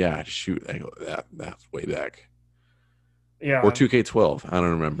 Yeah, shoot. That's way back. Yeah. Or 2K12. I don't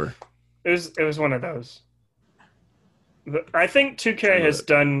remember. It was one of those. I think 2K has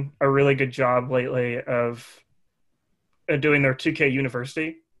done a really good job lately of doing their 2K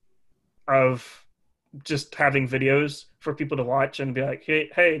University, of just having videos for people to watch and be like,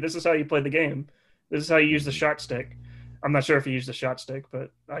 hey, this is how you play the game. This is how you use the shot stick. I'm not sure if you use the shot stick, but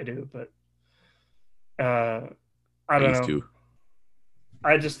I do. But I don't know. To.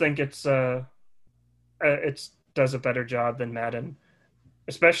 I just think it does a better job than Madden,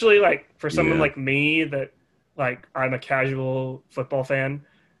 especially like for someone like me that like I'm a casual football fan,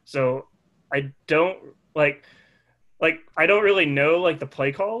 so I don't like I don't really know like the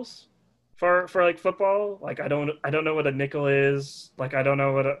play calls for like football. Like I don't know what a nickel is. Like I don't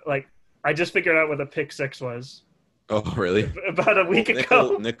know what I just figured out what a pick six was. Oh, really? About a week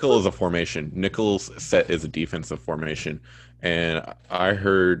ago. Nickel is a formation. Nickel's set is a defensive formation, and I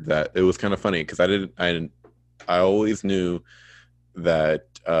heard that it was kind of funny because I always knew that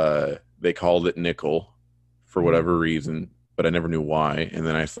they called it nickel for whatever reason, but I never knew why. And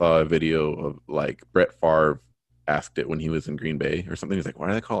then I saw a video of like Brett Favre asked it when he was in Green Bay or something. He's like, "Why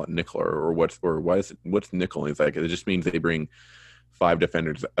do they call it nickel?" Or what's nickel? And he's like, "It just means they bring five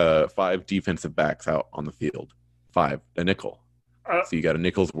defensive backs out on the field." A nickel. So you got a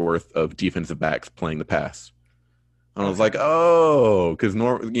nickel's worth of defensive backs playing the pass. And I was like, oh, because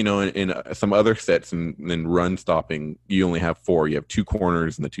in some other sets and then run stopping, you only have 4. You have 2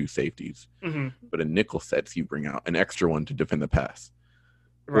 corners and the 2 safeties. Mm-hmm. But in nickel sets, you bring out an extra one to defend the pass.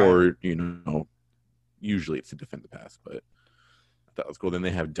 Right. Or, usually it's to defend the pass. But I thought it was cool. Then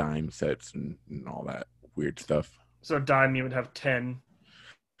they have dime sets and all that weird stuff. So dime, you would have 10.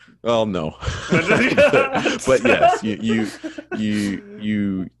 Well, no, but yes, you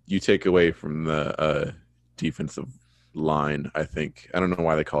take away from the defensive line. I think I don't know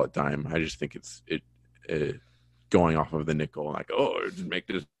why they call it dime. I just think it's going off of the nickel. Like, just make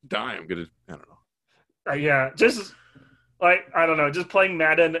this dime. I don't know. Yeah, just like I don't know. Just playing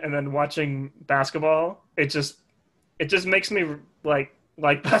Madden and then watching basketball. It just makes me like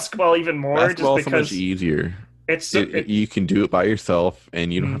basketball even more. Basketball's just because so much easier. You can do it by yourself,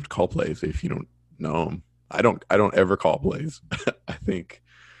 and you don't have to call plays if you don't know them. I don't ever call plays. I think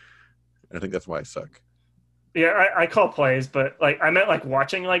that's why I suck. Yeah, I call plays, but like I meant like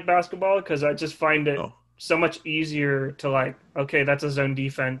watching like basketball because I just find it so much easier to like. Okay, that's a zone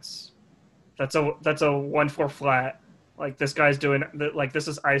defense. That's a 1-4 flat. Like this guy's doing like this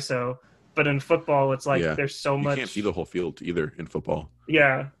is ISO. But in football, it's like there's so much. You can't see the whole field either in football.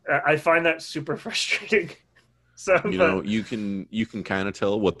 Yeah, I find that super frustrating. So you can kind of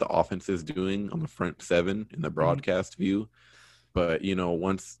tell what the offense is doing on the front 7 in the broadcast view, but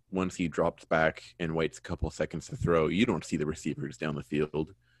once he drops back and waits a couple seconds to throw, you don't see the receivers down the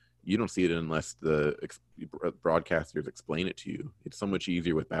field. You don't see it unless the broadcasters explain it to you. It's so much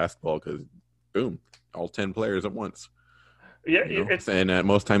easier with basketball because boom, all 10 players at once. Yeah, it's and at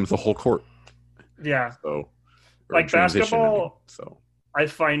most times the whole court. Yeah. So like basketball, so I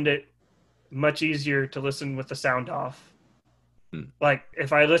find it much easier to listen with the sound off. Like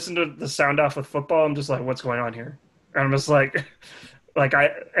if I listen to the sound off with football, I'm just like, what's going on here? And I'm just like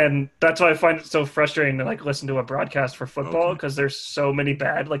and that's why I find it so frustrating to like listen to a broadcast for football because there's so many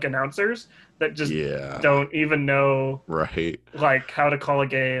bad like announcers that just don't even know like how to call a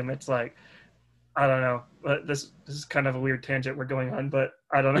game. It's like, I don't know. This is kind of a weird tangent we're going on, but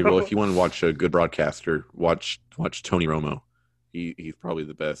I don't know. Well, if you want to watch a good broadcaster, watch Tony Romo. He's probably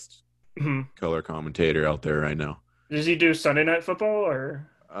the best color commentator out there right now. Does he do Sunday Night Football or?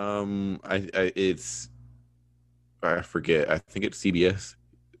 I forget. I think it's CBS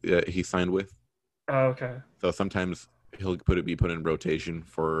he signed with. Oh, okay. So sometimes he'll be put in rotation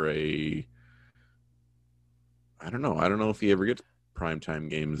for a. I don't know. I don't know if he ever gets primetime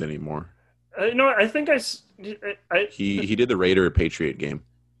games anymore. I think he did the Raider Patriot game.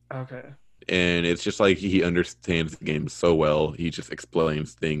 Okay. And it's just like he understands the game so well. He just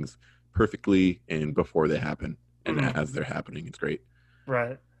explains things perfectly and before they happen and as they're happening. It's great.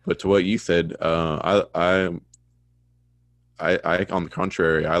 Right. But to what you said, I on the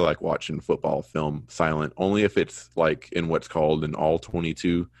contrary, I like watching football film silent only if it's like in what's called an all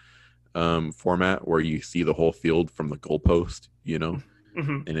 22 format where you see the whole field from the goalpost,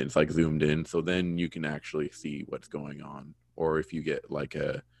 and it's like zoomed in. So then you can actually see what's going on. Or if you get like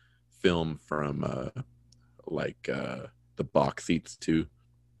a film from the box seats too.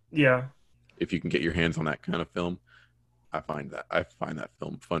 Yeah. If you can get your hands on that kind of film, I find that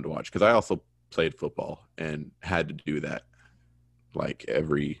film fun to watch because I also played football and had to do that like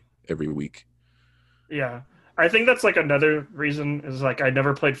every week. Yeah. I think that's like another reason is like I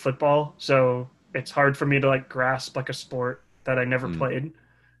never played football, so it's hard for me to like grasp like a sport that I never played.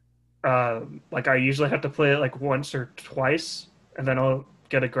 Like I usually have to play it like once or twice and then I'll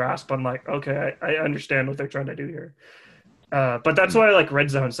get a grasp on like, okay, I understand what they're trying to do here. But that's why I like Red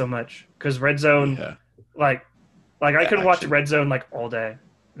Zone so much because Red Zone, like I can watch Red Zone like all day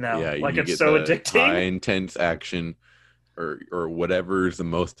now. Yeah, like it's so addicting. High intense action, or whatever's the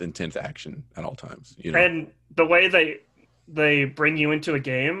most intense action at all times. And the way they bring you into a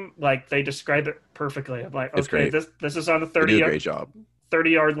game, like they describe it perfectly. I'm like, okay, this is on the 30. They do a great job.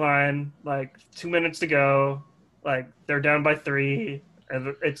 30-yard line, like 2 minutes to go, like they're down by 3.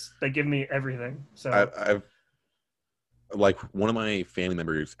 And they give me everything. So I've like one of my family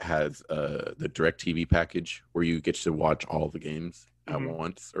members has the DirecTV package where you get to watch all the games at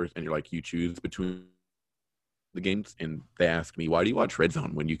once, and you're like you choose between the games, and they ask me, why do you watch Red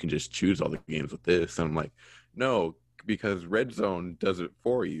Zone when you can just choose all the games with this? And I'm like, no, because Red Zone does it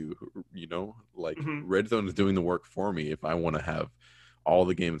for you. Red Zone is doing the work for me if I want to have all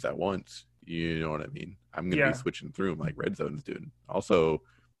the games at once. You know what I mean? I'm going to be switching through them like Red Zone's doing. Also,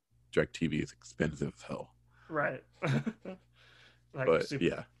 DirecTV is expensive as hell. Right.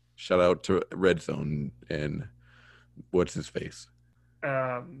 Shout out to Red Zone and what's his face?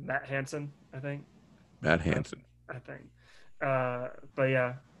 Matt Hansen, I think. Matt Hansen. I think. But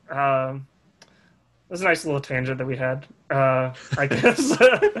yeah. It was a nice little tangent that we had. I guess.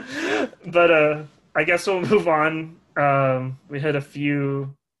 But I guess we'll move on. We had a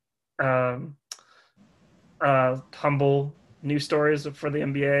few humble news stories for the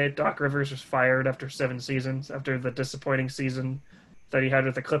NBA. Doc Rivers was fired after 7 seasons, after the disappointing season that he had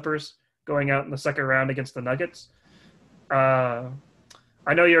with the Clippers, going out in the second round against the Nuggets. I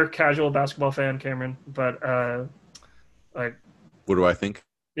know you're a casual basketball fan, Cameron, but what do I think?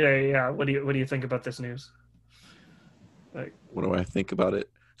 Yeah. What do you think about this news? What do I think about it?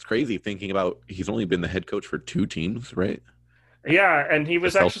 It's crazy thinking about he's only been the head coach for 2 teams, right? Yeah, and he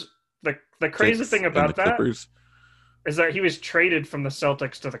was actually the crazy thing about that is that he was traded from the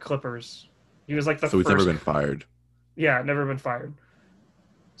Celtics to the Clippers. He was like the first. So he's never been fired. Yeah, never been fired.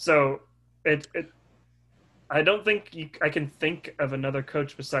 So I don't think I can think of another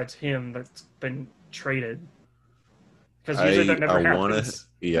coach besides him that's been traded. Because usually that never happens.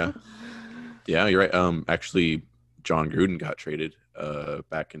 Yeah, you're right. Actually, John Gruden got traded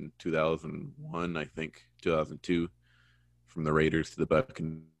back in 2001, I think 2002, from the Raiders to the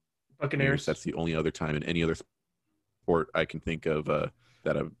Buccaneers. That's the only other time in any other sport I can think of that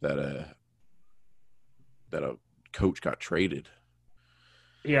a coach got traded.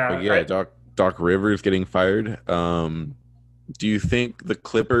 Yeah, Doc Rivers getting fired. Do you think the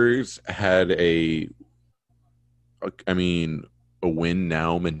Clippers had a win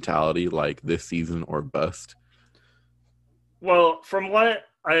now mentality like this season or bust? Well, from what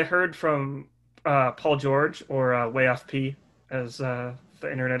I heard from Paul George, or Way Off P, as the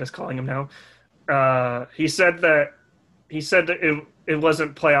internet is calling him now, he said that he said that it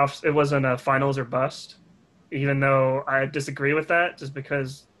wasn't playoffs, it wasn't a finals or bust. Even though I disagree with that, just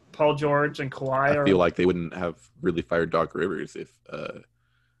because Paul George and Kawhi I feel are like they wouldn't have really fired Doc Rivers if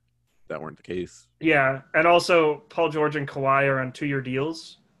that weren't the case. yeah, and also Paul George and Kawhi are on 2-year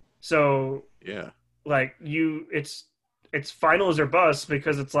deals, so Yeah. like it's finals or bust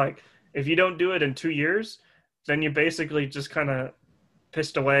because it's like if you don't do it in 2 years, then you basically just kind of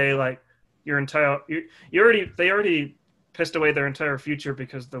pissed away like your entire you already they already pissed away their entire future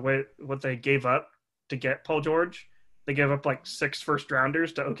because the way what they gave up to get Paul George, they gave up like 6 first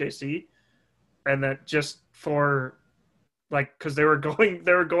rounders to OKC, and that just for like because they were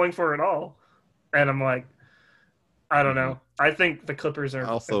going for it all, and I'm like I don't hmm know. I think the Clippers are.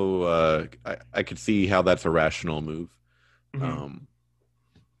 Also, I could see how that's a rational move. Mhm, Um,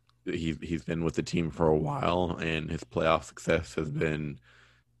 he's been with the team for a while, and his playoff success has been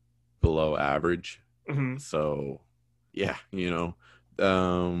below average. mhm. So, yeah,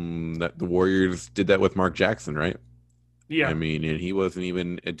 that the Warriors did that with Mark Jackson, right? I Yeah. mean, and he wasn't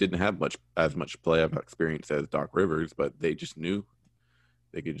even it didn't have much playoff experience as Doc Rivers, but they just knew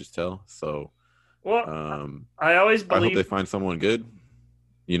they could just tell. So, Well, um, I always I hope they believe. find someone good.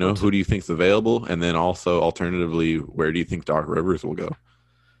 Well, Who do you think's available? And then also alternatively, where do you think Doc Rivers will go?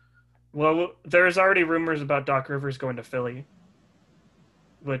 well, there's already rumors about Doc Rivers going to Philly,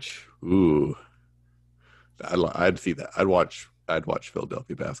 which Ooh, I'd see that. I'd watch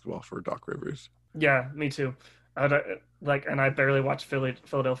Philadelphia basketball for Doc Rivers. yeah, me too. Like, and I barely watch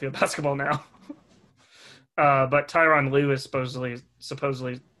Philadelphia basketball now. But Tyronn Lue is supposedly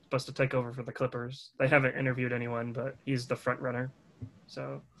supposed to take over for the Clippers. They haven't interviewed anyone, but he's the front runner.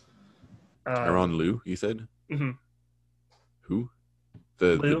 So, Tyronn um, Lue, you said? mhm. Who?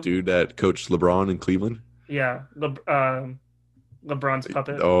 The Lue, dude that coached LeBron in Cleveland? yeah, LeBron's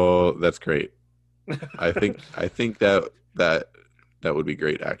puppet. Oh, that's great. I think that would be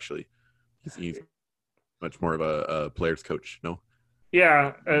great actually. He's much more of a player's coach. No,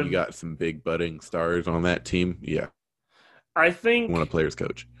 Yeah, you got some big budding stars on that team. Yeah, I I want a think player's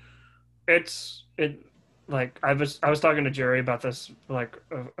coach. it like I was talking to Jerry about this like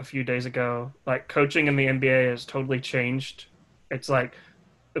a few days ago. Like coaching in the NBA has totally changed. It's like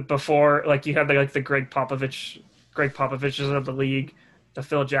before, like you had the Greg Popoviches of the league, the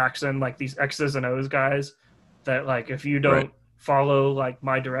Phil Jackson, like these X's and O's guys that like if you Right. don't follow like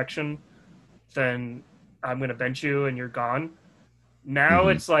my direction, then I'm gonna bench you and you're gone. Now hmm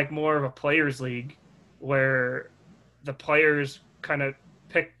it's like more of a players league where the players kind of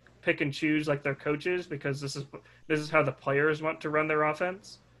pick and choose like their coaches because this is how the players want to run their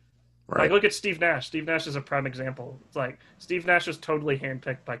offense. Like Right. look at Steve Nash. Steve Nash is a prime example. It's like Steve Nash was totally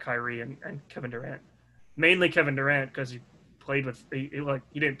handpicked by Kyrie and Kevin Durant. Mainly Kevin Durant because he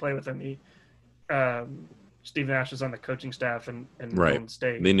didn't play with him. Um, Steve Nash is on the coaching staff in Right. Golden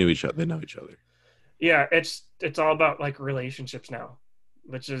State. They knew each other. They know each other. Yeah, it's all about like relationships now,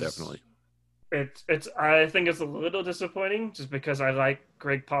 which is Definitely. it's I think it's a little disappointing just because I like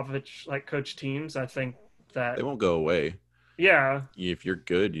Greg Popovich like coach teams. I think They that won't go away. yeah, If you're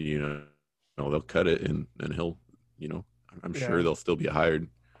good, they'll cut it and he'll, you know, I'm sure yeah, they'll still be hired.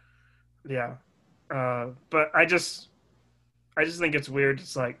 yeah. But I just think it's weird.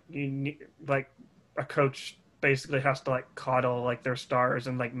 It's like you need like a coach basically has to like coddle like their stars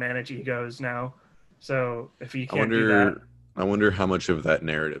and like manage egos now. So if you I can't do that, wonder I wonder how much of that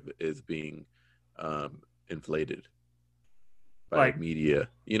narrative is being inflated by like media,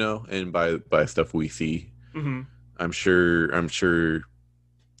 and by stuff we see. mhm. I'm sure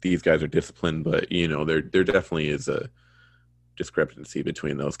these guys are disciplined, but there definitely is a discrepancy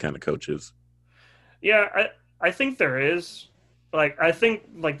between those kind of coaches. Yeah, I think there is. Like I think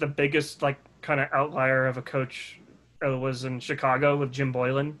like the biggest like kind of outlier of a coach was in Chicago with Jim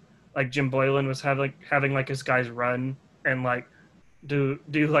Boylan. Like Jim Boylan was having like his guys run and like do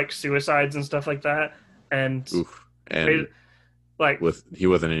like suicides and stuff like that. And Oof. they, And like he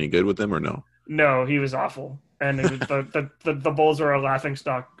wasn't any good with them or no? no, he was awful. And it was the Bulls were a laughing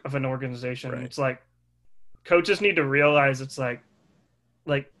stock of an organization. Right. It's like coaches need to realize it's like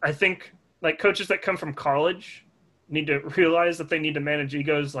I think like coaches that come from college need to realize that they need to manage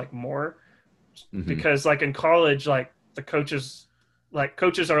egos like more hmm because like in college the coaches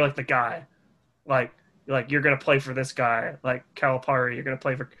are like the guy like you're gonna play for this guy like Calipari you're gonna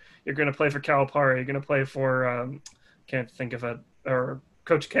play for Calipari you're gonna play for can't think of it or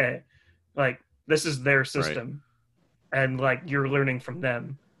Coach K like this is their Right. system and like you're learning from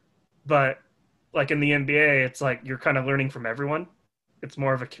them but like in the NBA it's like you're kind of learning from everyone it's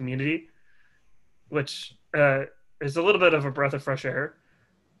more of a community which is a little bit of a breath of fresh air.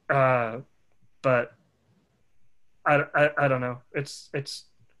 Uh, but I don't know. It's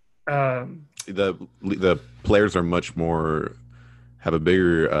um The players are much more have a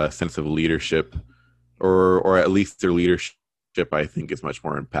bigger sense of leadership, or at least their leadership, I think, is much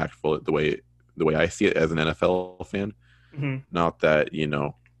more impactful the way I see it as an NFL fan. mhm, Not that,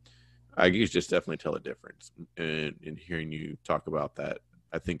 I can just definitely tell a difference in hearing you talk about that.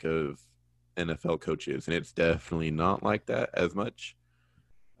 I think of NFL coaches, and it's definitely not like that as much.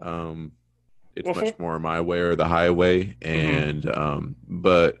 Um, it's well much for more my way or the highway, mhm, and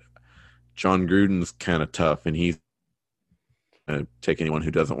but John Gruden's kind of tough, and he's gonna take anyone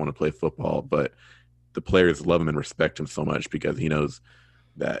who doesn't want to play football. But the players love him and respect him so much because he knows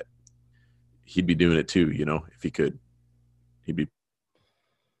that he'd be doing it too. If he could, he'd be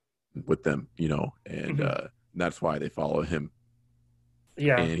with them. And mhm. that's why they follow him.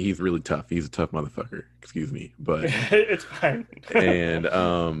 Yeah. And he's really tough. He's a tough motherfucker. Excuse me, but It's fine. and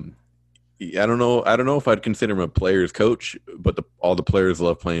I don't know. I don't know if I'd consider him a player's coach, but all the players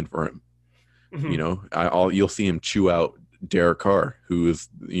love playing for him. Mhm. You'll see him chew out Derek Carr, who is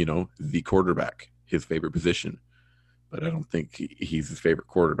the quarterback, his favorite position. But I don't think he's his favorite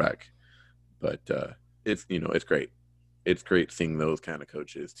quarterback. But it's great. It's great seeing those kind of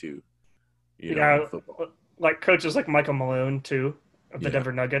coaches too. In Yeah, football. like coaches like Michael Malone too of the Yeah,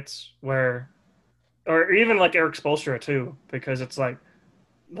 Denver Nuggets, where or even like Eric Spoelstra too, because it's like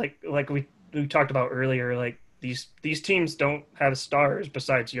we talked about earlier, like these teams don't have stars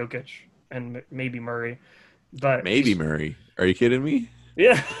besides Jokic and maybe Murray, but maybe these Murray. Are you kidding me?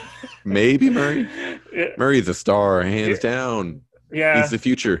 yeah Maybe Murray. yeah Murray's a star, hands down. He's yeah the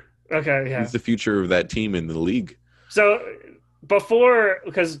future. okay yeah. He's the future of that team in the league. So before,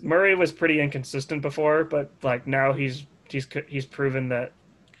 because Murray was pretty inconsistent before, but like now he's proven that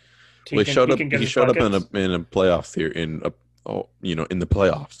Well, he showed he up. can get He his showed up buckets. in a playoffs here in the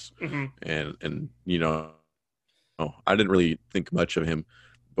playoffs, Hmm. and I didn't really think much of him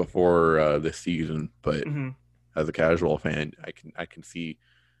before this season, but Hmm. as a casual fan, I can see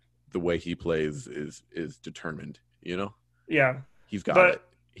the way he plays is determined. Yeah, He's got it. but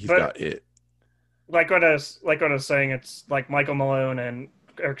He's but got it. like what I was saying, it's like Michael Malone and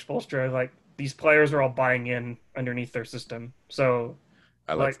Eric Spoelstra, like these players are all buying in underneath their system. So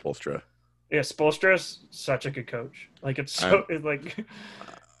I like like Spolstra. yeah, Spoelstra's such a good coach. Like it's so I'm it's like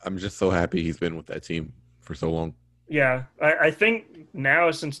I'm just so happy he's been with that team for so long. yeah, I think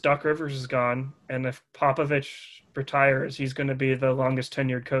now since Doc Rivers is gone, and if Popovich retires, he's going to be the longest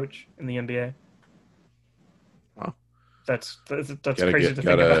tenured coach in the NBA. Wow. That's Gotta crazy get to think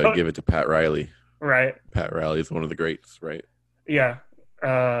gotta about, give it to Pat Riley. right? Pat Riley is one of the greats, right? Yeah,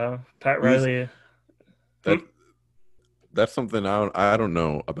 Pat Who's Riley. Hmm? that? That's something I don't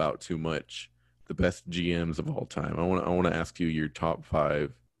know about too much. The best GMs of all time. I want to ask you your top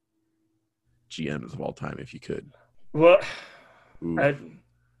 5 GMs of all time, if you could. Well, Ooh, I,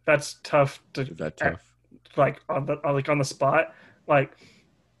 that's tough to is that act, tough? like on the spot. Like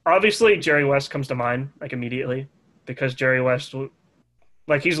obviously Jerry West comes to mind like immediately because Jerry West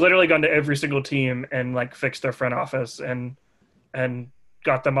like he's literally gone to every single team and like fixed their front office and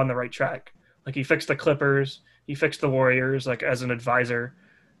got them on the right track. Like he fixed the Clippers, he fixed the Warriors like as an advisor,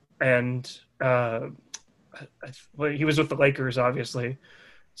 and well, he was with the Lakers obviously.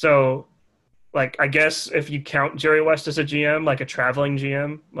 So like I guess if you count Jerry West as a GM, like a traveling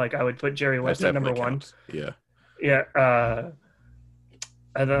GM, like I would put Jerry That West at number definitely one. counts. Yeah. Yeah,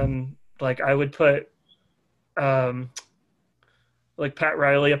 and then like I would put um, like Pat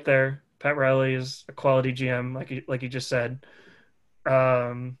Riley up there. Pat Riley is a quality GM, like you just said.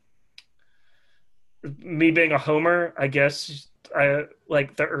 Um, Me being a homer, I guess I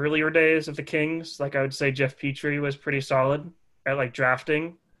like the earlier days of the Kings. Like I would say Jeff Petrie was pretty solid at like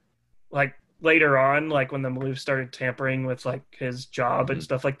drafting. Like later on, like when the Maloof started tampering with like his job and Hmm.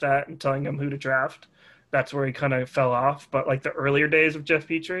 stuff like that and telling him who to draft, that's where he kind of fell off. But like the earlier days of Jeff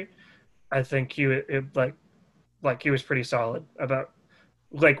Petrie, I think like he was pretty solid about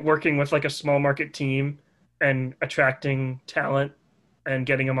like working with like a small market team and attracting talent and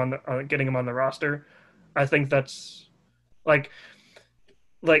getting him on the roster. I think that's like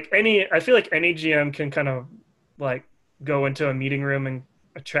I feel like any GM can kind of like go into a meeting room and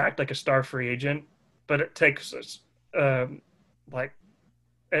attract like a star free agent, but it takes um, like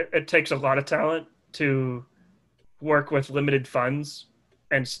it takes a lot of talent to work with limited funds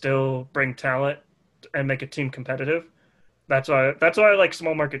and still bring talent and make a team competitive. That's why I like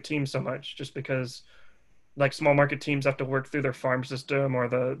small market teams so much, just because like small market teams have to work through their farm system or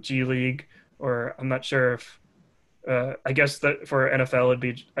the G League, or I'm not sure if I guess that for NFL it'd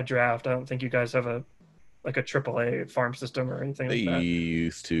be a draft. I don't think you guys have a like a AAA farm system or anything They like that.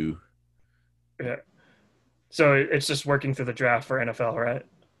 used to. Yeah. So it's just working through the draft for NFL, right?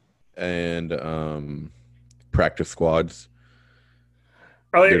 and practice squads.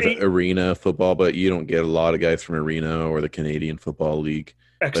 Oh, There's arena football, but you don't get a lot of guys from arena or the Canadian Football League.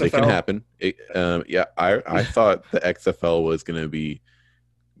 But it can XFL. happen. Yeah, I thought the XFL was going to be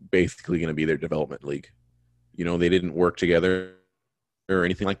basically going to be their development league. They didn't work together or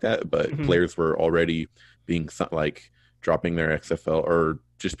anything like that, but Mhm. players were already being like dropping their XFL or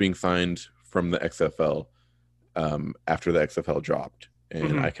just being signed from the XFL after the XFL dropped. And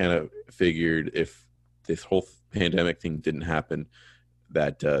Mhm. I kind of figured if this whole pandemic thing didn't happen,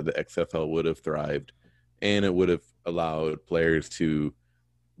 that the XFL would have thrived and it would have allowed players to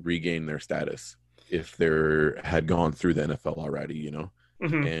regain their status if they had gone through the NFL already.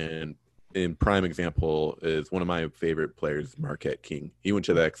 Mhm. And in prime example is one of my favorite players, Marquette King. He went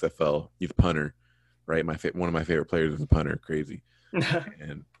to the XFL. He's a punter, right? One of my favorite players is a punter, crazy,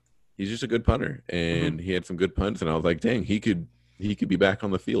 and he's just a good punter. Mhm. And he had some good punts, and I was like, dang, he could be back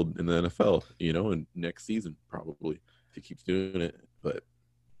on the field in the NFL, and next season probably if he keeps doing it. But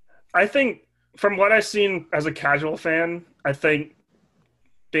I think from what I've seen as a casual fan, I think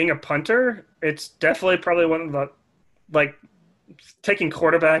being a punter, it's definitely probably one of the like taking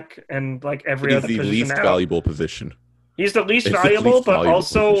quarterback and like every it's other the position least out. valuable position. He's the least It's the valuable, least valuable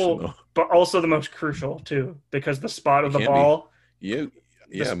position, though. but also the most crucial too, because the spot of It the can be. ball. Yeah,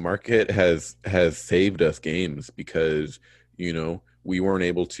 yeah. This. Marquette has saved us games because we weren't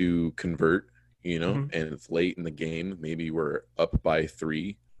able to convert. Mhm. And it's late in the game. Maybe we're up by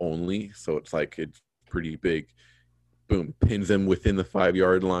 3 only, so it's like it's pretty big. Boom, pins them within the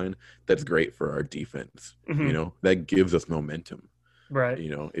 5-yard line. That's great for our defense. Mhm. That gives us momentum. Right.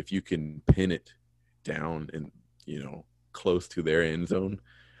 If you can pin it down and close to their end zone,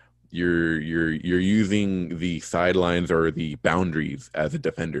 you're using the sidelines or the boundaries as a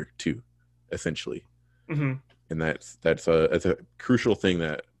defender too, essentially. Mhm. And that's a crucial thing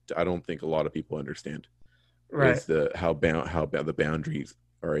that I don't think a lot of people understand Right. is how the boundaries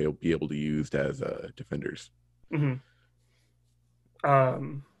are be able to used as defenders. Mhm.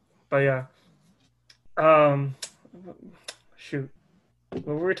 But yeah. Um. Shoot. What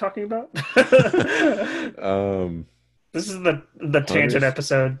were we talking about? um, This is the tangent Punters.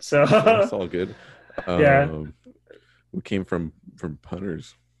 episode, so That's all good. yeah, We came from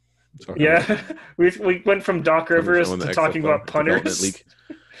punters. Talking about yeah. We went from Doc punters Rivers on the to talking XFL about development punters. league.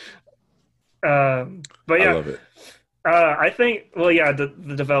 But I yeah, love it. I think well, yeah, the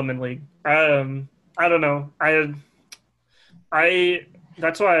development league. I don't know. I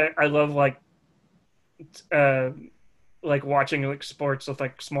that's why I love uh like watching like sports with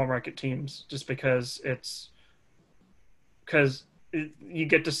like small market teams, just because you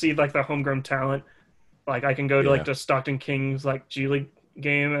get to see like the homegrown talent. Like I can go to like Yeah, the Stockton Kings like G League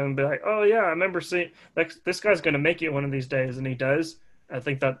game and be like, oh yeah, I remember seeing like this guy's gonna make it one of these days, and he does. I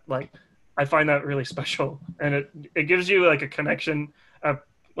think that like I find that really special, and it gives you like a connection,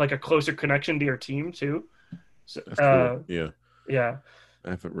 like a closer connection to your team too. So, that's cool. Yeah, yeah, I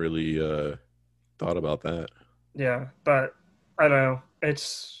haven't really thought about that. yeah, but I don't know.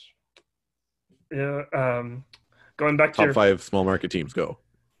 It's yeah. Going back to Top your 5 small market teams go.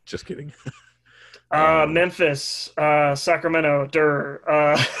 Just kidding. Memphis, Sacramento, Dur.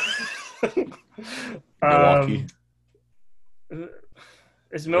 Milwaukee. Um, is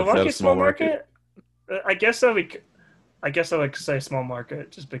Is that Milwaukee a a small small market? market? I guess I would. I guess I would say small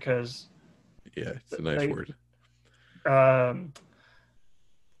market just because. Yeah, it's a nice They, word. um,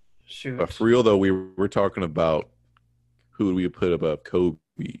 But shoot. for real though, we were talking about who would we put above Kobe?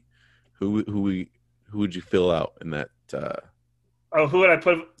 Who would you fill out in that Oh, who would I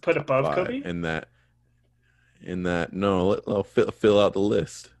put top above 5? Kobe? In that no, I'll fill out the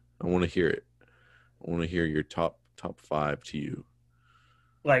list. I want to hear it. I want to hear your top 5 to you.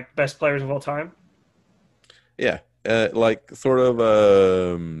 Like best players of all time? Yeah, like sort of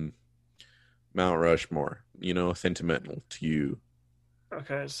Mount Rushmore. Sentimental to you,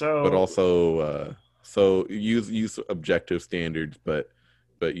 Okay, but so also so use objective standards. But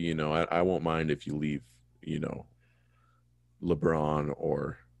I won't mind if you leave LeBron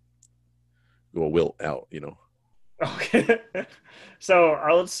or Wilt out. okay. So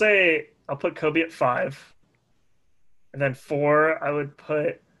I would say I'll put Kobe at 5, and then 4 I would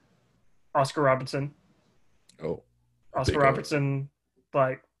put Oscar Robertson. Oh, Oscar big Robertson,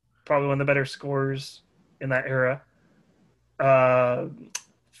 like probably one of the better scorers in that era. Uh,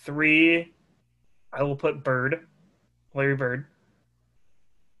 3, I will put Bird, Larry Bird.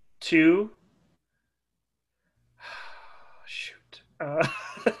 2, shoot.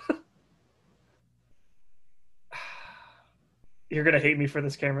 You're gonna hate me for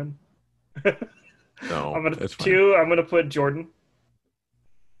this, Cameron. no, I'm gonna that's fine. two. I'm gonna put Jordan,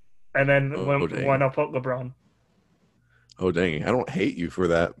 and then Oh, dang. one I'll put LeBron. Oh dang! I don't hate you for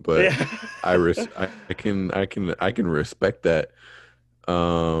that, but Yeah. I can respect that.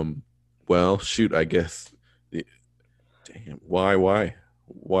 Well, shoot, I guess. Damn, why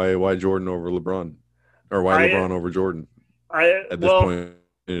Jordan over LeBron, or why I LeBron over Jordan I at this well, point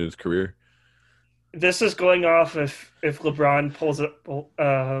in his career? this is going off if LeBron pulls it,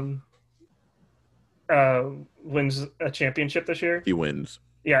 uh, wins a championship this year. He wins.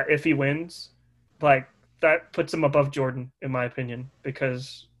 Yeah, if he wins, like that puts him above Jordan in my opinion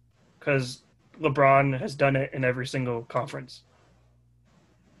because LeBron has done it in every single conference.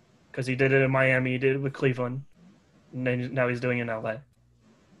 Because he did it in Miami, he did it with Cleveland, and then now he's doing it in LA.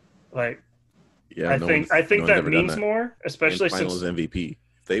 Like Yeah, I think that ever done means that. more, especially And Finals since MVP.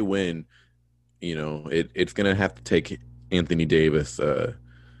 If they win, it's gonna have to take Anthony Davis to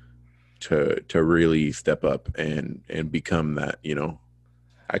really step up and become that.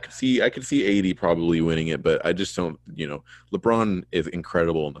 I could see AD probably winning it, but I just don't. LeBron is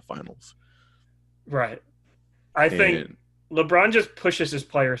incredible in the finals. right. I think And LeBron just pushes his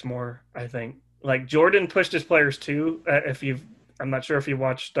players more. I think like Jordan pushed his players too. I'm not sure if you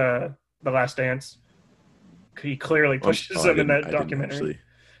watched The Last Dance. He clearly pushes them in that I didn't documentary. actually.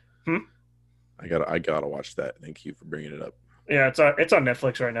 I gotta watch that. Thank you for bringing it up. Yeah, it's on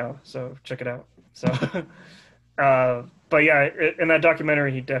Netflix right now, so check it out. So, but yeah, in that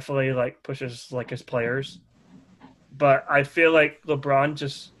documentary, he definitely like pushes like his players. But I feel like LeBron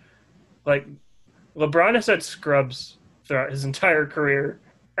has had scrubs throughout his entire career,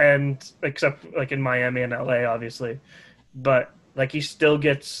 and except like in Miami and LA, obviously. But like he still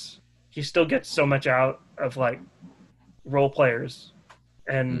gets so much out of like role players,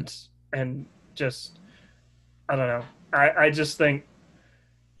 and just I don't know. I just think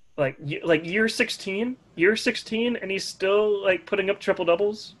like year 16, and he's still like putting up triple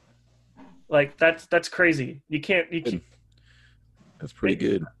doubles. Like that's crazy. You can't. That's pretty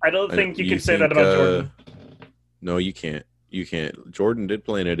good. I don't think you can say that about Jordan. No, you can't. You can't. Jordan did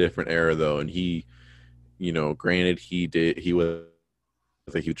play in a different era though, and he, granted he was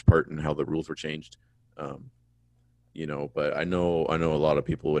a huge part in how the rules were changed. But I know a lot of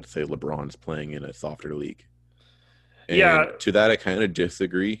people would say LeBron's playing in a softer league. And yeah. To that, I kind of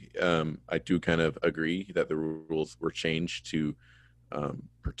disagree. I do kind of agree that the rules were changed to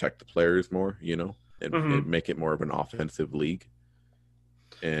protect the players more, and make it more of an offensive league.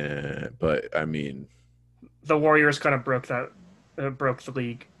 But I mean, the Warriors kind of broke the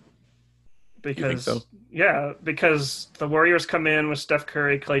league. Because you think so? Yeah, because the Warriors come in with Steph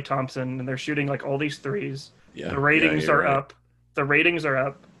Curry, Klay Thompson, and they're shooting like all these threes. Yeah, the ratings are right. up. The ratings are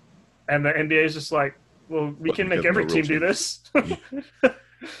up, and the NBA is just like, well, we can make every team do this.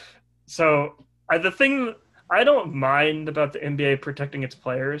 So the thing I don't mind about the NBA protecting its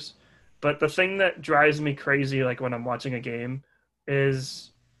players, but the thing that drives me crazy, like when I'm watching a game,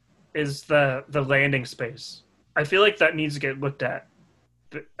 is the landing space. I feel like that needs to get looked at,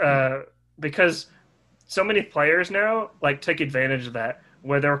 because so many players now like take advantage of that,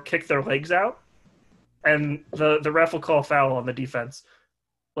 where they'll kick their legs out, and the ref will call a foul on the defense,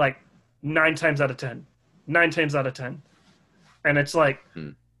 like 9 times out of 10, and it's like,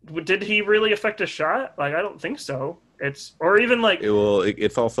 did he really affect a shot? Like I don't think so. It's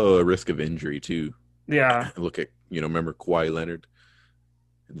also a risk of injury too. Yeah. Look at remember Kawhi Leonard.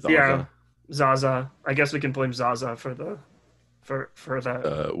 Zaza. Yeah, Zaza. I guess we can blame Zaza for that.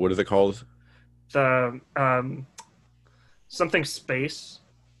 What is it called? The something space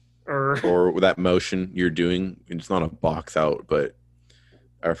or that motion you're doing. It's not a box out, but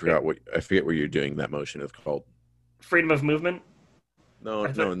I forget what you're doing. That motion is called freedom of movement. No,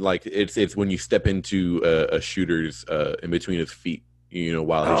 like it's when you step into a shooter's in between his feet,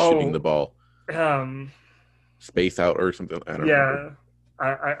 while he's shooting the ball. Space out or something. I don't remember.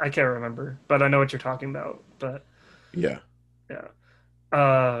 I can't remember, but I know what you're talking about. But yeah.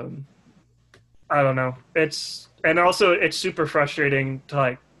 I don't know. It's super frustrating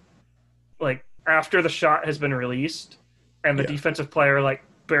to like after the shot has been released and the defensive player like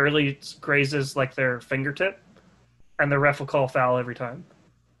barely grazes like their fingertip, and the ref will call a foul every time.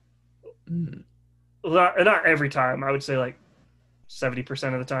 Not every time. I would say like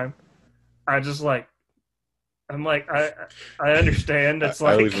 70% of the time. I'm like, I understand. It's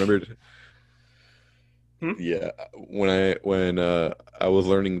like I always remembered. Yeah, when I was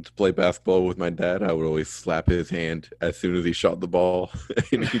learning to play basketball with my dad, I would always slap his hand as soon as he shot the ball,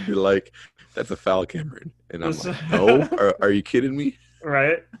 and he'd be like, "That's a foul, Cameron." And I'm like, "No, are you kidding me?"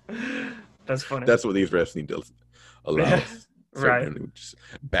 Right? That's funny. That's what these refs need to allow us. Right. Certain would just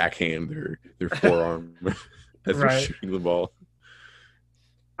backhand their forearm as they're Right. shooting the ball.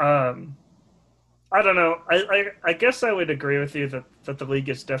 I don't know. I guess I would agree with you that the league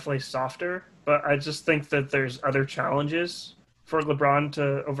is definitely softer, but I just think that there's other challenges for LeBron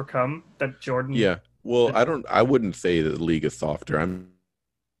to overcome that Jordan. Yeah. Well, I wouldn't say that the league is softer. I'm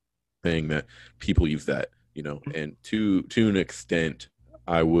saying that people use that, and to an extent,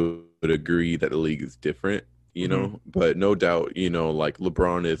 I would agree that the league is different, but no doubt, like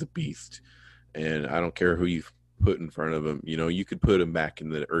LeBron is a beast, and I don't care who you put in front of him. You could put him back in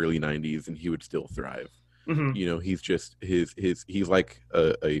the early '90s and he would still thrive. He's just he's like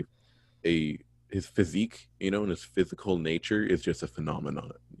a his physique, and his physical nature is just a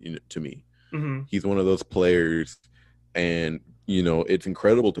phenomenon, to me. He's one of those players, and it's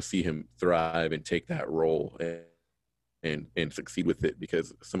incredible to see him thrive and take that role and succeed with it,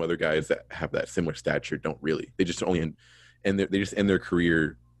 because some other guys that have that similar stature don't really. They just only they just end their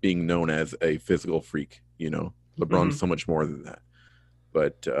career being known as a physical freak. LeBron's so much more than that.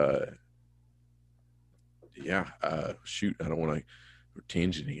 But shoot, I don't want to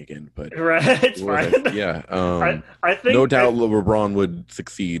tangenting again, but Right, it's fine. Yeah, I think no doubt LeBron would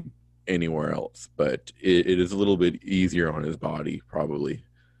succeed anywhere else, but it is a little bit easier on his body, probably.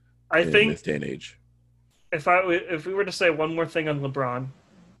 I in think this day and age, if we were to say one more thing on LeBron,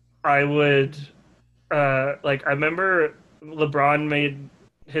 I would I remember LeBron made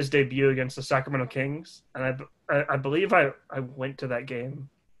his debut against the Sacramento Kings, and I believe I went to that game.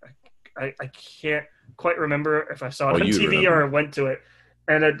 I can't quite remember if I saw it on TV or went to it,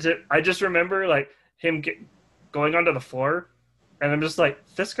 and I just remember like him going onto the floor, and I'm just like,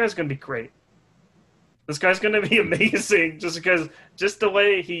 this guy's gonna be great. This guy's gonna be amazing, just the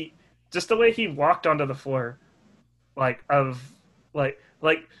way he walked onto the floor, the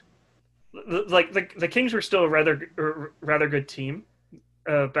Kings were still a rather good team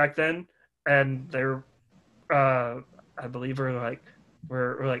back then, and they're I believe we're like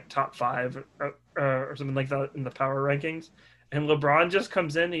top 5 or something like that in the power rankings, and LeBron just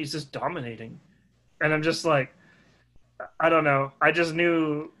comes in, he's just dominating, and I'm just like, I don't know. I just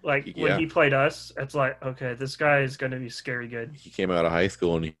knew when he played us, it's like, okay, this guy is going to be scary good. He came out of high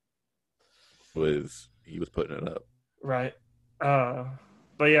school and he was putting it up. Right.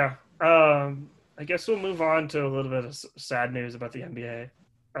 But yeah, I guess we'll move on to a little bit of sad news about the NBA.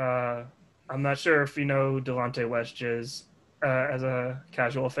 I'm not sure if you know Delonte West as a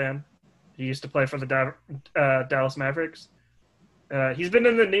casual fan. He used to play for the Dallas Mavericks. He's been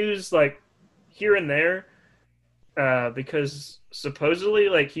in the news here and there because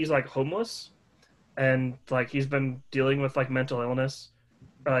supposedly he's homeless, and he's been dealing with mental illness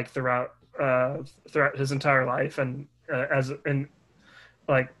throughout his entire life, and as an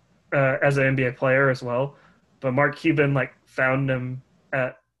NBA player as well. But Mark Cuban found him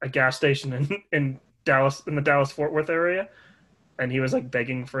at a gas station in Dallas, in the Dallas Fort Worth area, and he was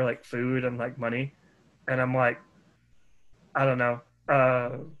begging for food and money, and I'm like, I don't know.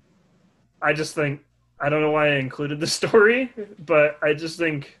 I just think, I don't know why I included the story, but I just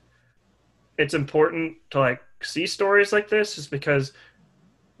think it's important to see stories like this, just because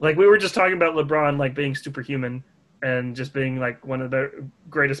we were just talking about LeBron being superhuman and just being one of the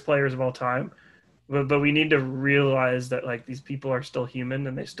greatest players of all time, but we need to realize that these people are still human,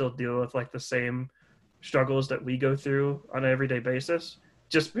 and they still deal with the same struggles that we go through on an everyday basis.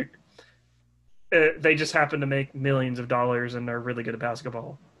 They just happen to make millions of dollars and are really good at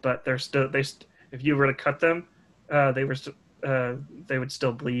basketball, but if you were to cut them, they would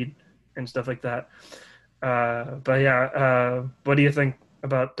still bleed and stuff like that. But yeah, what do you think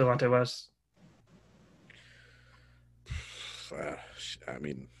about Delonte West? I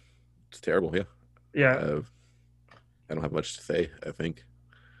mean, it's terrible. Yeah. Yeah. I don't have much to say, I think.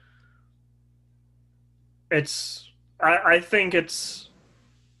 I think it's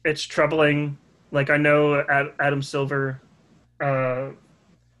troubling. I know Adam Silver,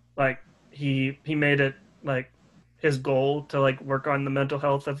 he made it his goal to work on the mental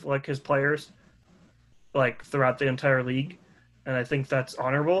health of his players throughout the entire league, and I think that's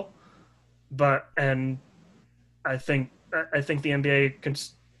honorable. And I think the NBA can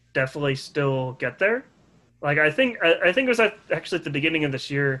definitely still get there. I think it was actually at the beginning of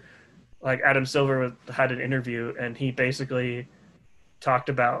this year, Adam Silver had an interview, and he basically talked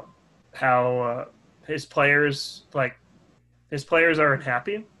about how his players aren't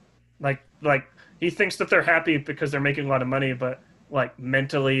happy. He thinks that they're happy because they're making a lot of money, but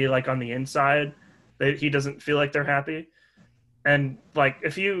mentally, on the inside, he doesn't feel like they're happy. And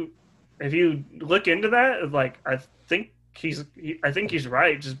if you look into that, I think he's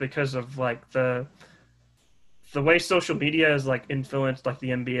right, just because of the the way social media has like influenced like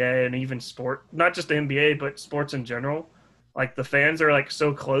the NBA and even sport, not just the NBA but sports in general. Like the fans are like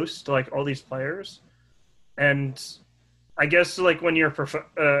so close to like all these players, and I guess like when you're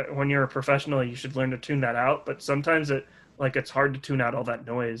a professional, you should learn to tune that out. But sometimes it's hard to tune out all that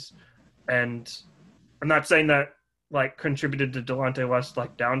noise. And I'm not saying that like contributed to Delonte West's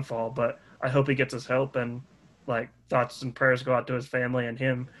like downfall, but I hope he gets his help, and like thoughts and prayers go out to his family and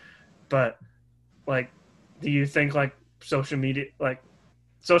him. But like, do you think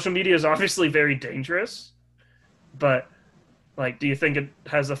social media is obviously very dangerous, but like, do you think it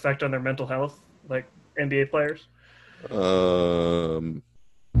has effect on their mental health, like NBA players? Um,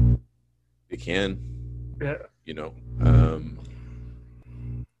 it can, Yeah. you know.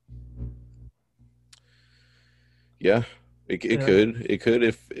 Yeah, it Yeah. could. It could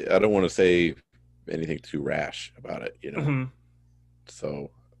if I don't want to say anything too rash about it, you know. Hmm.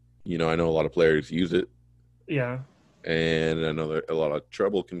 So, I know a lot of players use it, Yeah. and I know that a lot of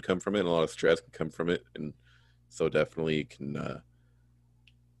trouble can come from it, and a lot of stress can come from it, and so definitely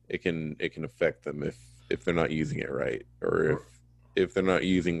it can affect them if they're not using it right, or if they're not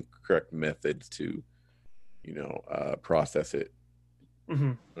using correct methods to process it.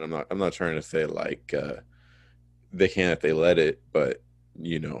 Hmm. And I'm not trying to say like they can't if they let it, but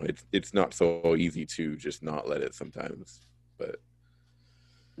it's not so easy to just not let it sometimes. But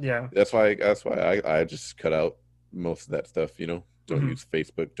Yeah. that's why I just cut out most of that stuff. Don't Hmm. use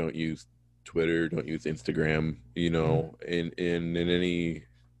Facebook, don't use Twitter, don't use Instagram. Hmm. In any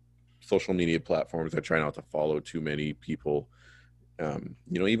social media platforms, I try not to follow too many people.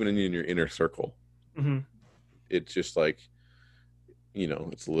 Even in your inner circle, Hmm. it's just like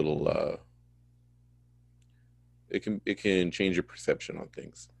it's a little. It can change your perception on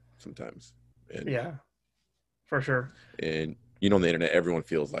things sometimes, and Yeah, for sure. and on the internet, everyone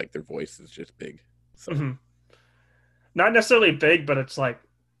feels like their voice is just big. So Hmm. Not necessarily big, but it's like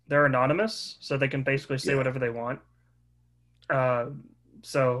they're anonymous, so they can basically say yeah, whatever they want. Uh,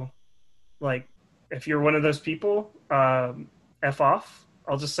 so, like, if you're one of those people, f off.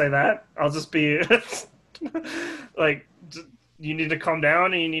 I'll just say that. I'll just be like, you need to calm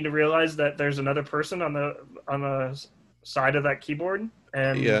down, and you need to realize that there's another person on the side of that keyboard,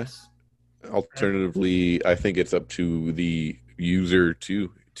 yeah. and Alternatively, I think it's up to the user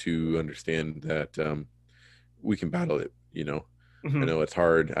to understand that we can battle it. I mhm, know it's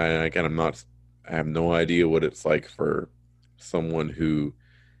hard. Again, I have no idea what it's like for someone who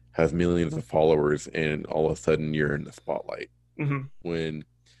has millions of followers and all of a sudden you're in the spotlight mhm, when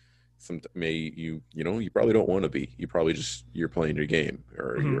you probably don't want to be. You probably just you're playing your game,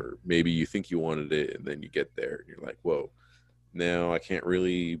 or mhm, maybe you think you wanted it and then you get there and you're like, whoa, now I can't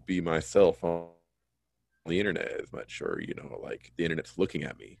really be myself on the internet as much, or like the internet's looking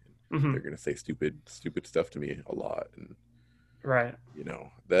at me and they're mhm. gonna say stupid stuff to me a lot. And Right.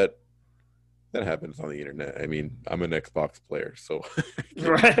 that happens on the internet. I mean, I'm an Xbox player, so I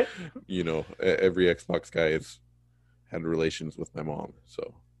can, Right. every Xbox guy has had relations with my mom.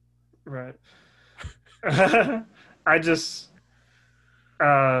 So Right. I just,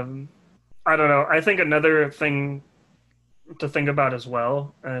 um, I don't know. I think another thing to think about as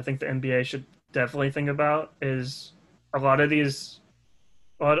well, and I think the NBA should definitely think about, is a lot of these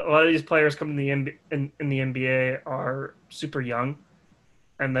a lot of these players coming to the in the NBA are super young,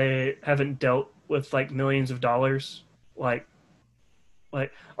 and they haven't dealt with like millions of dollars. Like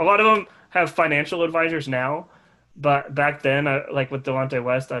like a lot of them have financial advisors now, but back then, like with Delonte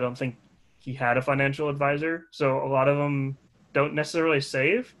West, I don't think he had a financial advisor. So a lot of them don't necessarily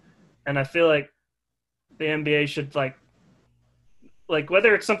save, and I feel like the NBA should like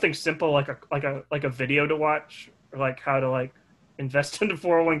whether it's something simple like a video to watch, or like how to like invest into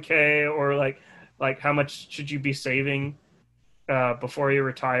 401k, or like how much should you be saving before you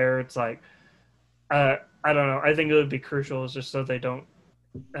retire. It's like I don't know. I think it would be crucial just so uh, they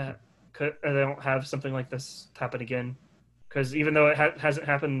don't have something like this happen again. Because even though it hasn't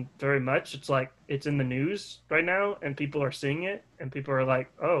happened very much, it's like it's in the news right now, and people are seeing it, and people are like,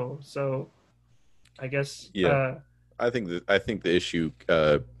 "Oh, so I guess." yeah, I think the issue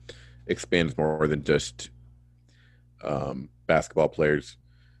expands more than just basketball players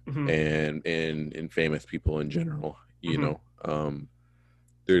Mhm, and famous people in general. mhm.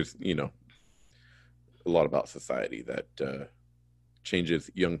 There's a lot about society that changes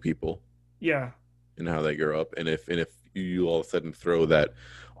young people Yeah, and how they grow up, and if you all of a sudden throw that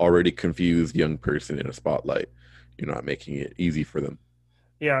already confused young person in a spotlight, you're not making it easy for them.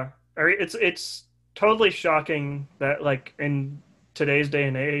 yeah. It's totally shocking that like in today's day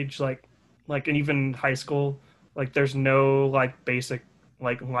and age, and even high school, like there's no like basic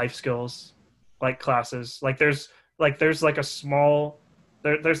like life skills like classes. There's like a small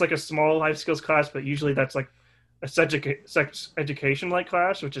there's like a small life skills class, but usually that's like a sex education like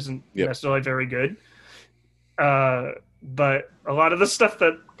class, which isn't Yep. necessarily very good. But a lot of the stuff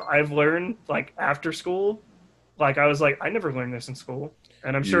that I've learned like after school, like I was like, I never learned this in school,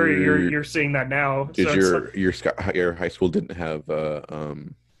 and I'm sure you're seeing that now. Did So your high school didn't have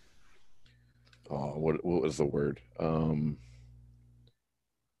what was the word,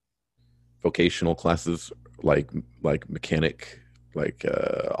 vocational classes like mechanic, like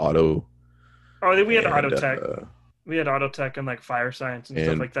auto? Oh, we had and, auto tech. We had auto tech and like fire science and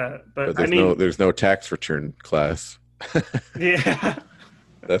stuff like that. But I mean, there's no tax return class. Yeah,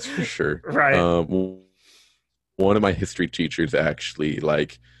 that's for sure. Right. One of my history teachers actually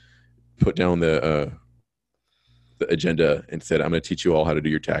like put down the agenda and said, "I'm going to teach you all how to do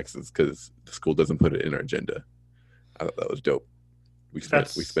your taxes because the school doesn't put it in our agenda." I thought that was dope. We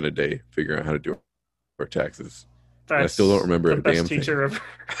spent a day figuring out how to do our taxes. I still don't remember a damn teacher thing.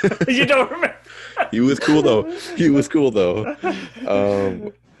 Ever. You don't remember? He was cool though.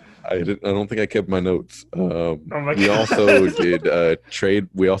 I don't think I kept my notes. Oh my we God. also did trade.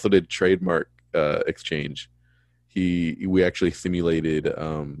 We also did trademark exchange. We actually simulated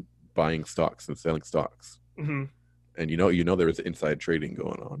buying stocks and selling stocks. Mm-hmm. And you know there was inside trading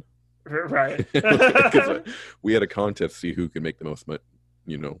going on. Right. We had a contest to see who could make the most, most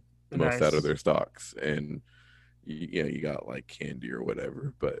out of their stocks, and you got like candy or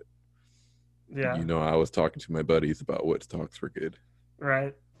whatever. But yeah, I was talking to my buddies about what stocks were good.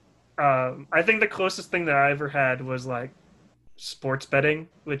 Right. I think the closest thing that I ever had was like sports betting,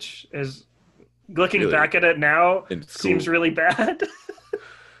 which is looking Really? back at it now seems really bad.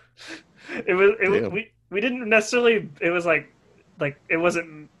 We didn't necessarily. It was like it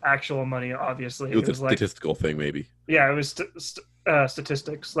wasn't actual money. Obviously, it was a like statistical thing, maybe. Yeah, it was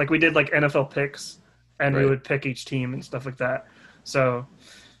statistics. Like we did like NFL picks, and we would pick each team and stuff like that. So,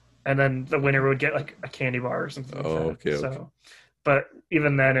 and then the winner would get like a candy bar or something. Okay. But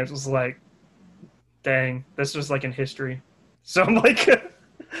even then, it was like, dang, this was like in history. So I'm like,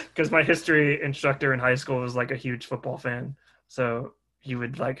 because my history instructor in high school was like a huge football fan, so he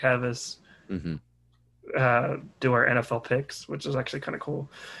would like have us do our NFL picks, which is actually kind of cool.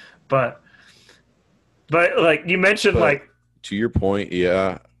 But like you mentioned, like to your point,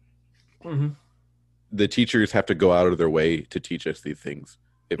 yeah. Mm-hmm. The teachers have to go out of their way to teach us these things.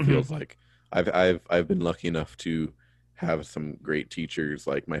 It feels like I've been lucky enough to have some great teachers.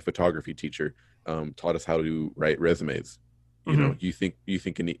 Like my photography teacher taught us how to write resumes. You know,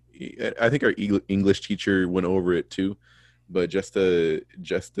 I think our English teacher went over it too, but just to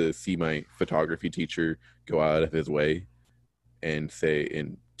see my photography teacher go out of his way and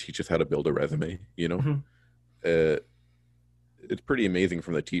teach us how to build a resume, it's pretty amazing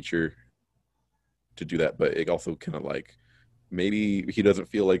from the teacher to do that. But it also kind of like maybe he doesn't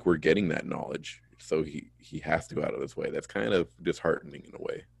feel like we're getting that knowledge, so he has to go out of his way. That's kind of disheartening in a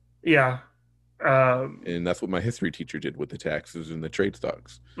way. Yeah. And that's what my history teacher did with the taxes and the trade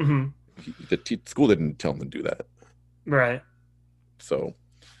stocks. The school didn't tell him to do that. Right. So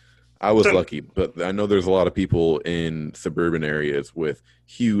I was lucky, but I know there's a lot of people in suburban areas with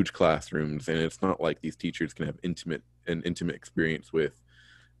huge classrooms, and it's not like these teachers can have intimate experience with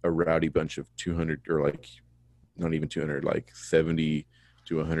a rowdy bunch of 200 or like not even 200, like 70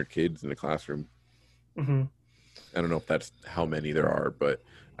 to 100 kids in a classroom. I don't know if that's how many there are, but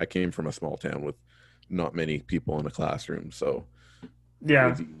I came from a small town with not many people in a classroom, so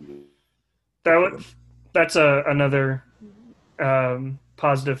yeah, that's another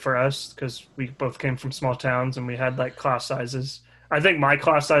positive for us because we both came from small towns and we had like class sizes. I think my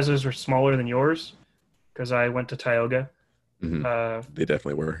class sizes were smaller than yours because I went to Tioga. They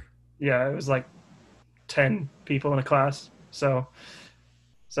definitely were. Yeah, it was like 10 people in a class. So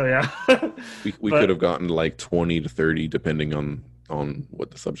yeah, we could have gotten like 20 to 30 depending on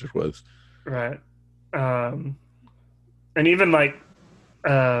what the subject was. Right. And even like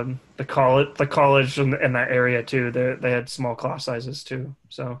the college in that area too, they had small class sizes too.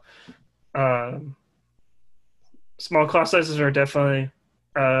 So small class sizes are definitely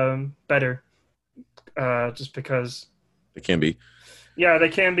better just because they can be. Yeah, they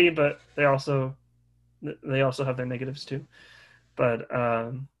can be, but they also have their negatives too. But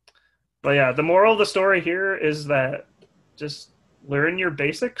yeah, the moral of the story here is that just learn your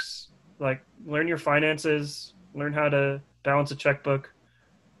basics, like learn your finances, learn how to balance a checkbook,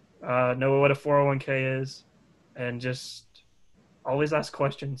 know what a 401k is, and just always ask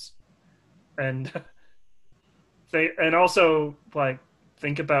questions. And also like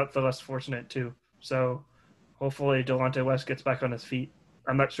think about the less fortunate too. So hopefully Delonte West gets back on his feet.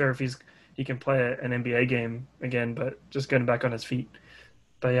 I'm not sure if he can play an NBA game again, but just getting back on his feet.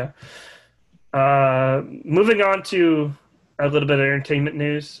 But yeah. Moving on to a little bit of entertainment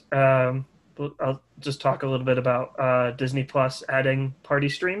news. I'll just talk a little bit about Disney Plus adding party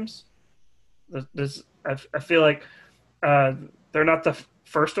streams. I feel like uh, they're not the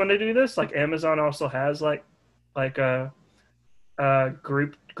first one to do this. Like Amazon also has like a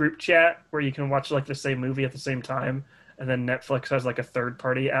group chat where you can watch like the same movie at the same time, and then Netflix has like a third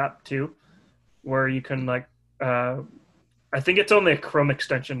party app too, where you can like I think it's only a Chrome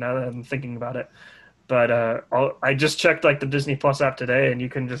extension now that I'm thinking about it. But I just checked like the Disney Plus app today, and you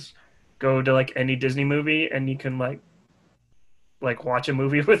can just go to like any Disney movie, and you can like watch a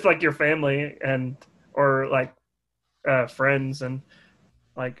movie with like your family and or like friends, and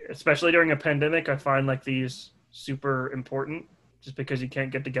like especially during a pandemic, I find like these super important just because you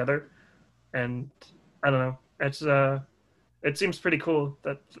can't get together, and I don't know, it seems pretty cool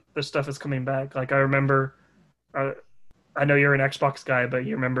that this stuff is coming back. Like I remember. I know you're an Xbox guy, but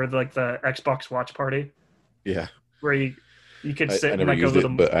you remember like the Xbox Watch Party Yeah. where you could sit I in never like a used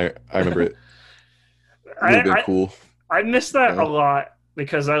little. it, but I remember it. It would have been I cool. I miss that Yeah. a lot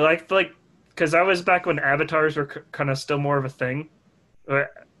because I liked like because I was back when avatars were kind of still more of a thing,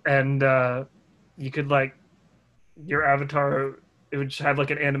 and you could like your avatar. It would just have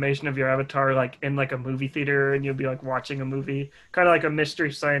like an animation of your avatar like in like a movie theater, and you'll be like watching a movie, kind of like a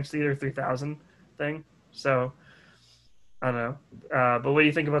Mystery Science Theater 3000 thing. So I don't know, but what do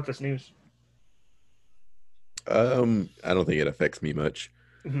you think about this news? I don't think it affects me much.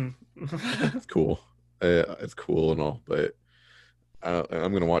 Mhm. It's cool. It's cool and all, but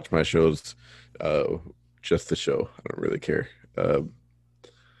I'm gonna watch my shows just the show. I don't really care.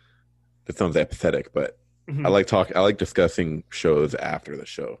 It sounds apathetic, but I Mhm. like discussing shows after the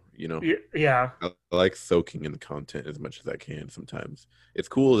show. Yeah, I like soaking in the content as much as I can. Sometimes it's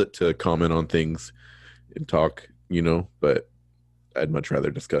cool to comment on things and talk, but I'd much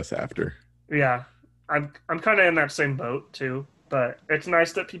rather discuss after. yeah. I'm kind of in that same boat too, but it's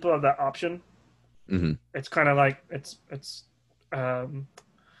nice that people have that option. Hmm. It's kind of like um,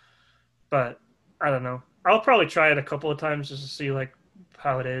 but I don't know. I'll probably try it a couple of times just to see like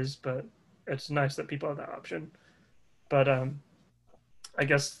how it is, but it's nice that people have that option. But I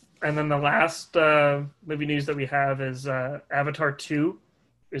guess, and then the last movie news that we have is Avatar 2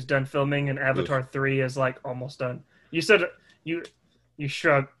 is done filming, and Ugh. Avatar 3 is like almost done. You said you you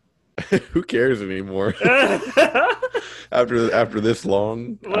shrug. Who cares anymore? When After this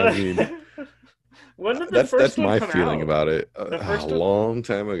long, I mean, did the that's first one my come feeling out? about it. The A first one long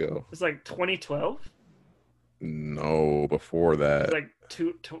time ago. was like 2012. No, before It was that, like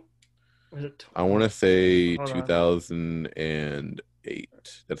was it? I want to say Hold on.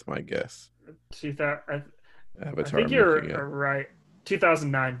 2008. That's my guess. 2000. I Avatar. think I'm you're looking at right.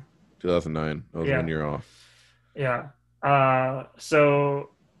 2009. 2009. That was Yeah, 1 year off. yeah. So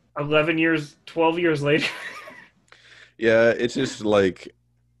 11 years, 12 years later. Yeah, it's just like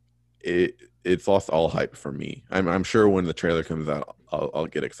it. It's lost all hype for me. I'm sure when the trailer comes out, I'll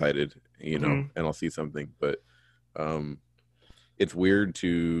get excited, Mhm, and I'll see something. But um, it's weird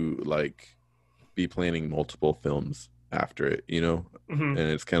to like be planning multiple films after it, mhm, and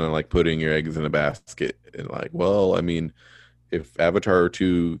it's kind of like putting your eggs in a basket. And like, well, I mean, if Avatar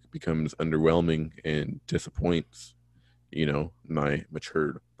 2 becomes underwhelming and disappoints, my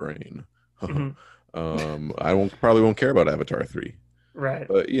matured brain, mhm. I probably won't care about Avatar 3. Right.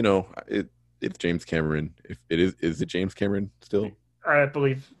 But it's James Cameron. If it is it James Cameron still? I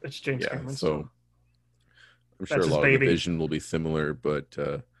believe it's James Yeah, Cameron so still. I'm sure That's a his lot of the baby. vision will be similar, but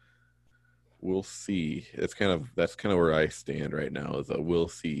we'll see. That's kind of where I stand right now. Is a we'll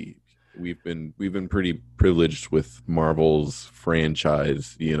see. We've been pretty privileged with Marvel's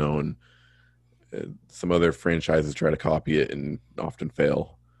franchise, and some other franchises try to copy it and often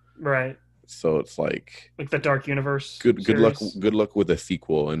fail. Right. So it's like Like the Dark Universe good luck series. with a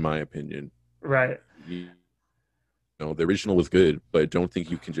sequel, in my opinion. Right. The original was good, but I don't think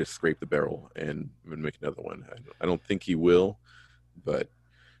you can just scrape the barrel and make another one. I don't think he will, but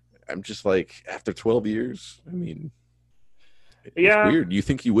I'm just like, after 12 years, I mean, it's Yeah. weird. You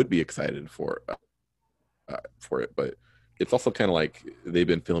think you would be excited for it, but it's also kind of like they've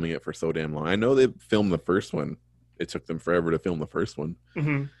been filming it for so damn long. I know they filmed the first one. It took them forever to film the first one,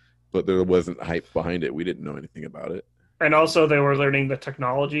 Hmm. but there wasn't hype behind it. We didn't know anything about it. And also they were learning the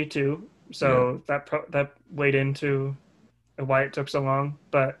technology too, Yeah. so that weighed into why it took so long.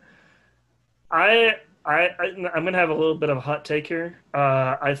 But I'm gonna have a little bit of a hot take here.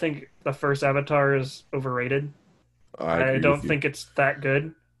 I think the first Avatar is overrated. I I agree don't with you. think it's that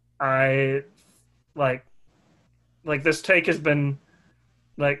good. I like this take has been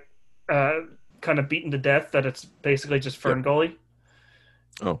like kind of beaten to death that it's basically just Fern Yep. Gully.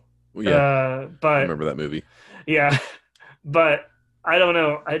 Oh, well, yeah. I But remember that movie. yeah, but I don't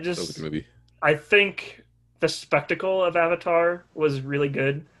know. That was a good movie. I think the spectacle of Avatar was really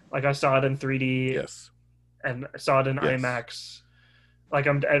good. Like I saw it in 3D Yes. and I saw it in Yes. IMAX. Like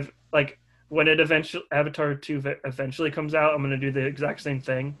like when it eventually Avatar 2 eventually comes out, I'm gonna do the exact same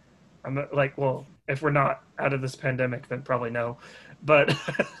thing. I'm like, well, if we're not out of this pandemic, then probably no. But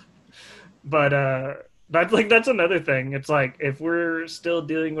but that's another thing. It's like if we're still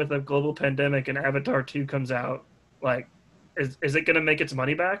dealing with a global pandemic and Avatar 2 comes out, like is it gonna make its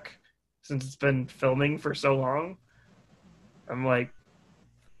money back since it's been filming for so long? I'm like,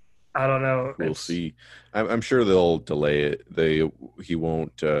 I don't know. We'll see. I'm sure they'll delay it. He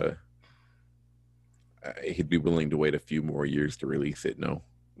won't. He'd be willing to wait a few more years to release it. No.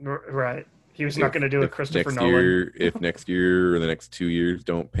 Right. He was not going to do a Christopher next Nolan. year, if next year or the next 2 years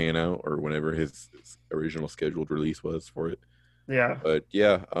don't pan out, or whenever his original scheduled release was for it. Yeah. But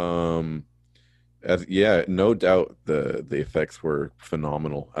yeah, no doubt the effects were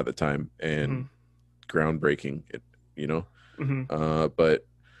phenomenal at the time and groundbreaking. But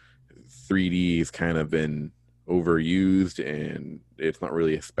 3D has kind of been overused and it's not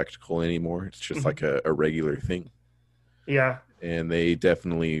really a spectacle anymore. It's just like a regular thing. Yeah. And they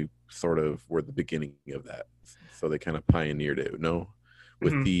definitely sort of were the beginning of that. So they kind of pioneered it,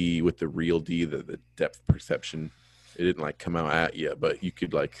 with the real D, the depth perception. It didn't like come out at you, but you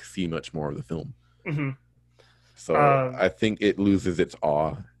could like see much more of the film. So I think it loses its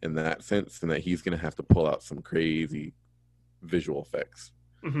awe in that sense, and that he's going to have to pull out some crazy visual effects.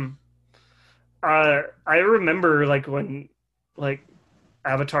 I remember like when like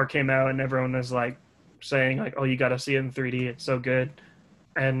Avatar came out and everyone was like saying like, oh, you got to see it in 3D. It's so good.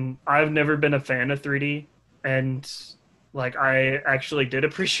 And I've never been a fan of 3D. And like, I actually did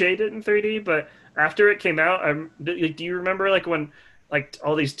appreciate it in 3D, but after it came out, do you remember like when like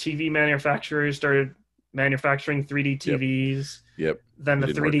all these TV manufacturers started manufacturing 3D TVs? Yep. Then the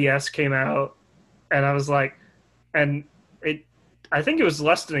 3DS came out and I was like, I think it was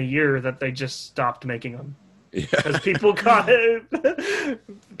less than a year that they just stopped making them. Yeah. Because people got it.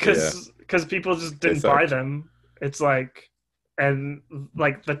 Because people just didn't buy them. It's like, and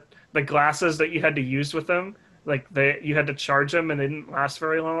like the glasses that you had to use with them, like you had to charge them and they didn't last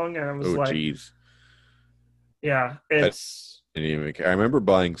very long. And I was geez. Yeah, I remember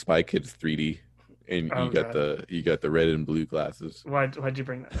buying Spy Kids 3D, and you got the red and blue glasses. Why'd you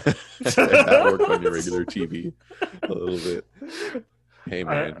bring that? That worked on your regular TV a little bit. Hey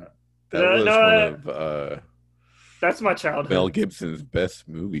man, that was one of that's my childhood. Mel Gibson's best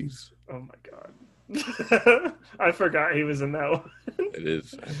movies. Oh my god, I forgot he was in that one. It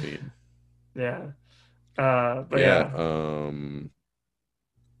is. I mean, yeah, but yeah.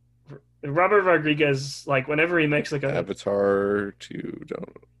 Robert Rodriguez, like whenever he makes like a Avatar 2,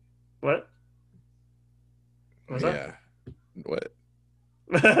 don't. What? What's that? What?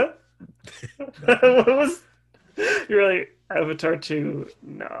 What was? You're like Avatar 2?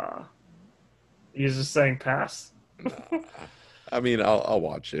 Nah. He's just saying pass. Nah. I mean, I'll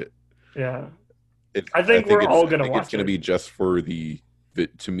watch it. Yeah. I think we're all gonna watch it. It's gonna be just for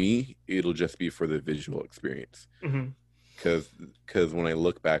to me, it'll just be for the visual experience. Because when I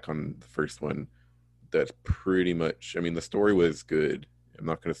look back on the first one, that's pretty much. I mean, the story was good. I'm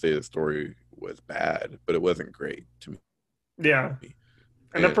not going to say the story was bad, but it wasn't great to me. Yeah,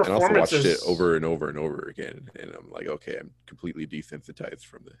 and the performances. I also watched it over and over and over again, and I'm like, okay, I'm completely desensitized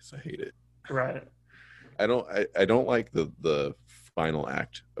from this. I hate it. Right. I don't like the final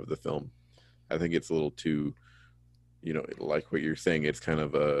act of the film. I think it's a little too, like what you're saying. It's kind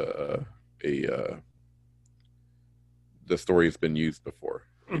of the story's been used before,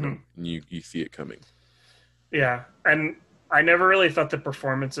 and you see it coming. Yeah, and I never really thought the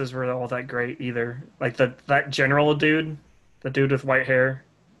performances were all that great either. Like that general dude, the dude with white hair.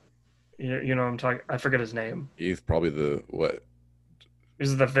 You know what I'm talking. I forget his name. He's probably the what?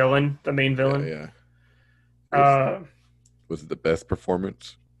 He's the villain, the main villain. Yeah. Was it the best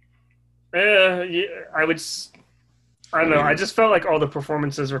performance? Yeah, I don't know. I just felt like all the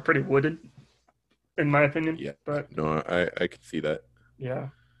performances were pretty wooded, in my opinion. Yeah, but no, I could see that. Yeah,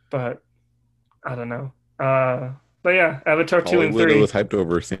 but I don't know. But yeah, Avatar 2 and 3. Hollywood was hyped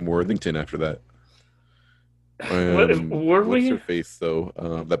over Sam Worthington after that. What's her face though?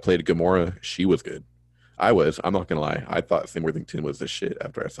 That played Gamora. She was good. I'm not gonna lie. I thought Sam Worthington was the shit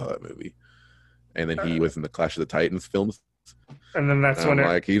after I saw that movie, and then he was in the Clash of the Titans films. And then that's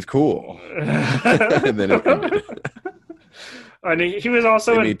when he's cool. And then it ended. And he was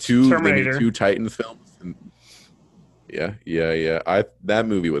also in Terminator. They made two Titans films. Yeah. That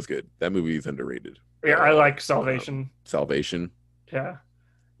movie was good. That movie is underrated. Yeah, I like Salvation. Salvation. Yeah,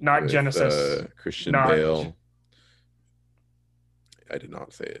 not with, Genesis. Christian Not- Bale. I did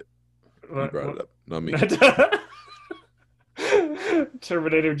not say it. You brought it up, not me.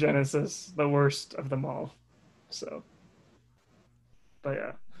 Terminator Genesis, the worst of them all. So, but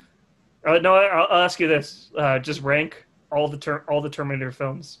yeah. No, I'll ask you this: just rank all the Terminator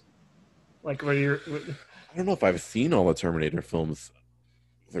films. Like, what are your? I don't know if I've seen all the Terminator films.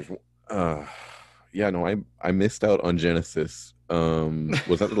 There's, yeah, no, I missed out on Genesis.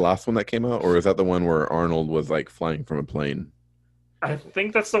 Was that the last one that came out, or is that the one where Arnold was like flying from a plane? I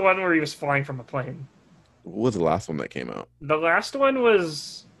think that's the one where he was flying from a plane. What was the last one that came out? The last one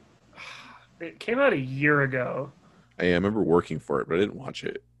was. It came out a year ago. I remember working for it, but I didn't watch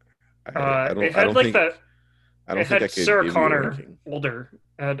it. It had like that. I don't It think I had could Sarah give you a Connor ranking. older.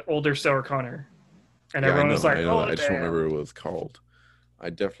 It had older Sarah Connor, and Yeah, everyone was like, I know. "Oh, I just don't damn." remember what it was called. I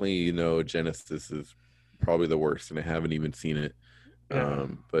definitely know Genesis is probably the worst, and I haven't even seen it. Yeah.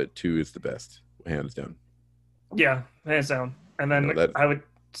 But 2 is the best, hands down. Yeah, hands down. And then that- I would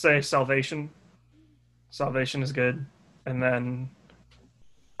say Salvation. Salvation is good, and then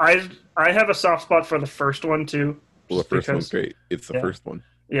I have a soft spot for the first one too. Well, the just first one's because- great. It's the yeah. first one.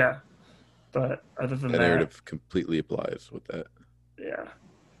 Yeah, but other than The that, narrative completely applies with that. yeah.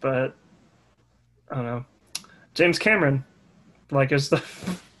 But I don't know. James Cameron, like, is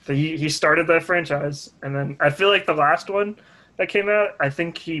he started that franchise, and then I feel like the last one that came out, I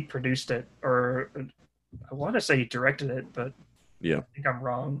think he produced it, or I want to say he directed it, but Yeah. I think I'm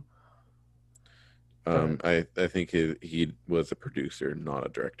wrong. I think he was a producer, not a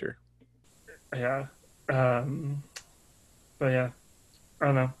director. Yeah. But yeah, I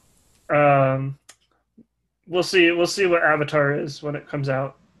don't know. We'll see what Avatar is when it comes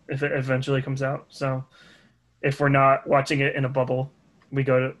out, if it eventually comes out. So if we're not watching it in a bubble, we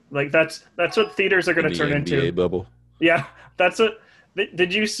go to, like, that's what theaters are going to In turn the NBA into. bubble. Yeah, that's what.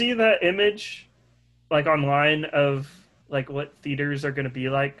 Did you see that image, like, online of like what theaters are going to be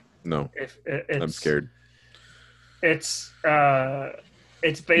like? No, If I'm scared. It's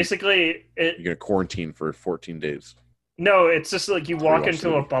basically You're gonna quarantine for 14 days. No, it's just like you walk watch the into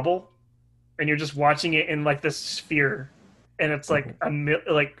a movie. bubble, and you're just watching it in like this sphere, and it's like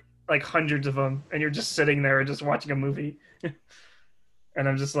like hundreds of them, and you're just sitting there and just watching a movie. And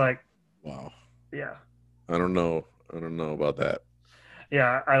I'm just like, Wow. yeah, I don't know about that.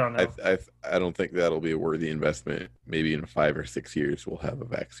 yeah, I don't know. I don't think that'll be a worthy investment. Maybe in 5 or 6 years we'll have a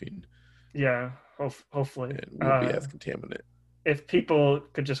vaccine Yeah, hopefully, and we won't be as contaminant. if people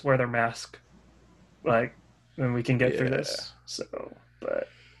could just wear their mask, like, then we can get through this. So, but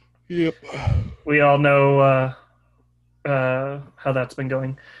Yep. we all know how that's been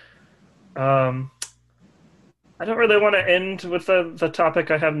going. I don't really want to end with the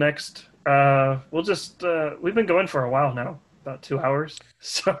topic I have next. We'll just we've been going for a while now, about 2 hours.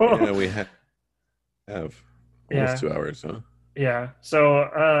 So Yeah, we have almost Yeah. 2 hours, huh? yeah. So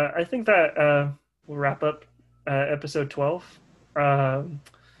I think that we'll wrap up episode 12.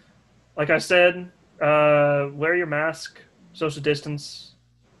 Like I said, wear your mask, social distance,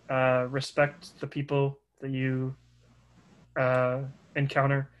 respect the people that you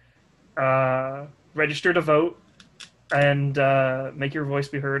encounter, register to vote, and make your voice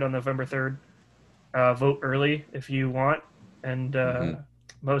be heard on November 3rd. Vote early if you want, and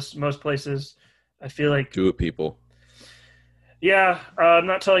most places, I feel like, Do it, people. yeah, I'm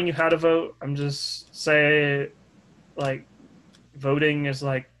not telling you how to vote. I'm just saying, like, voting is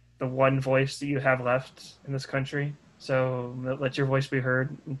like the one voice that you have left in this country. So let your voice be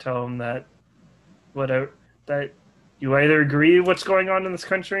heard and tell them that that you either agree with what's going on in this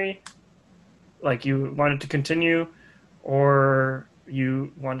country, like you want it to continue, or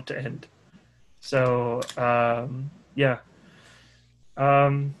you want it to end. So yeah.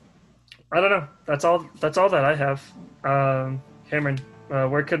 I don't know. That's all that I have. Cameron,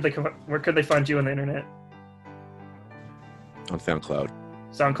 where could they find you on the internet? On SoundCloud.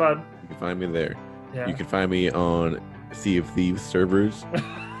 SoundCloud? You can find me there. Yeah. You can find me on Sea of Thieves servers.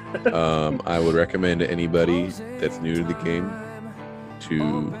 I would recommend anybody that's new to the game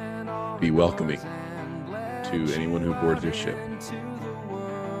to be welcoming to anyone who boards your ship.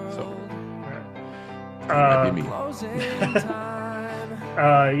 So that might be me.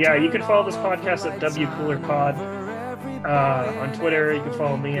 Yeah, you can follow this podcast at WCoolerPod on Twitter. You can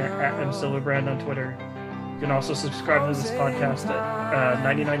follow me at MSilverbrand on Twitter. You can also subscribe to this podcast at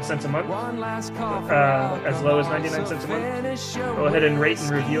 99 cents a month, as low as 99 cents a month. Go ahead and rate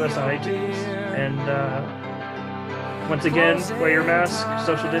and review us on iTunes. And once again, wear your mask,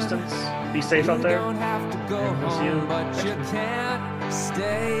 social distance, Be safe out there. Don't have to go And we'll see you home, but next you week. can't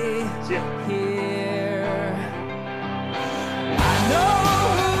stay See ya. here.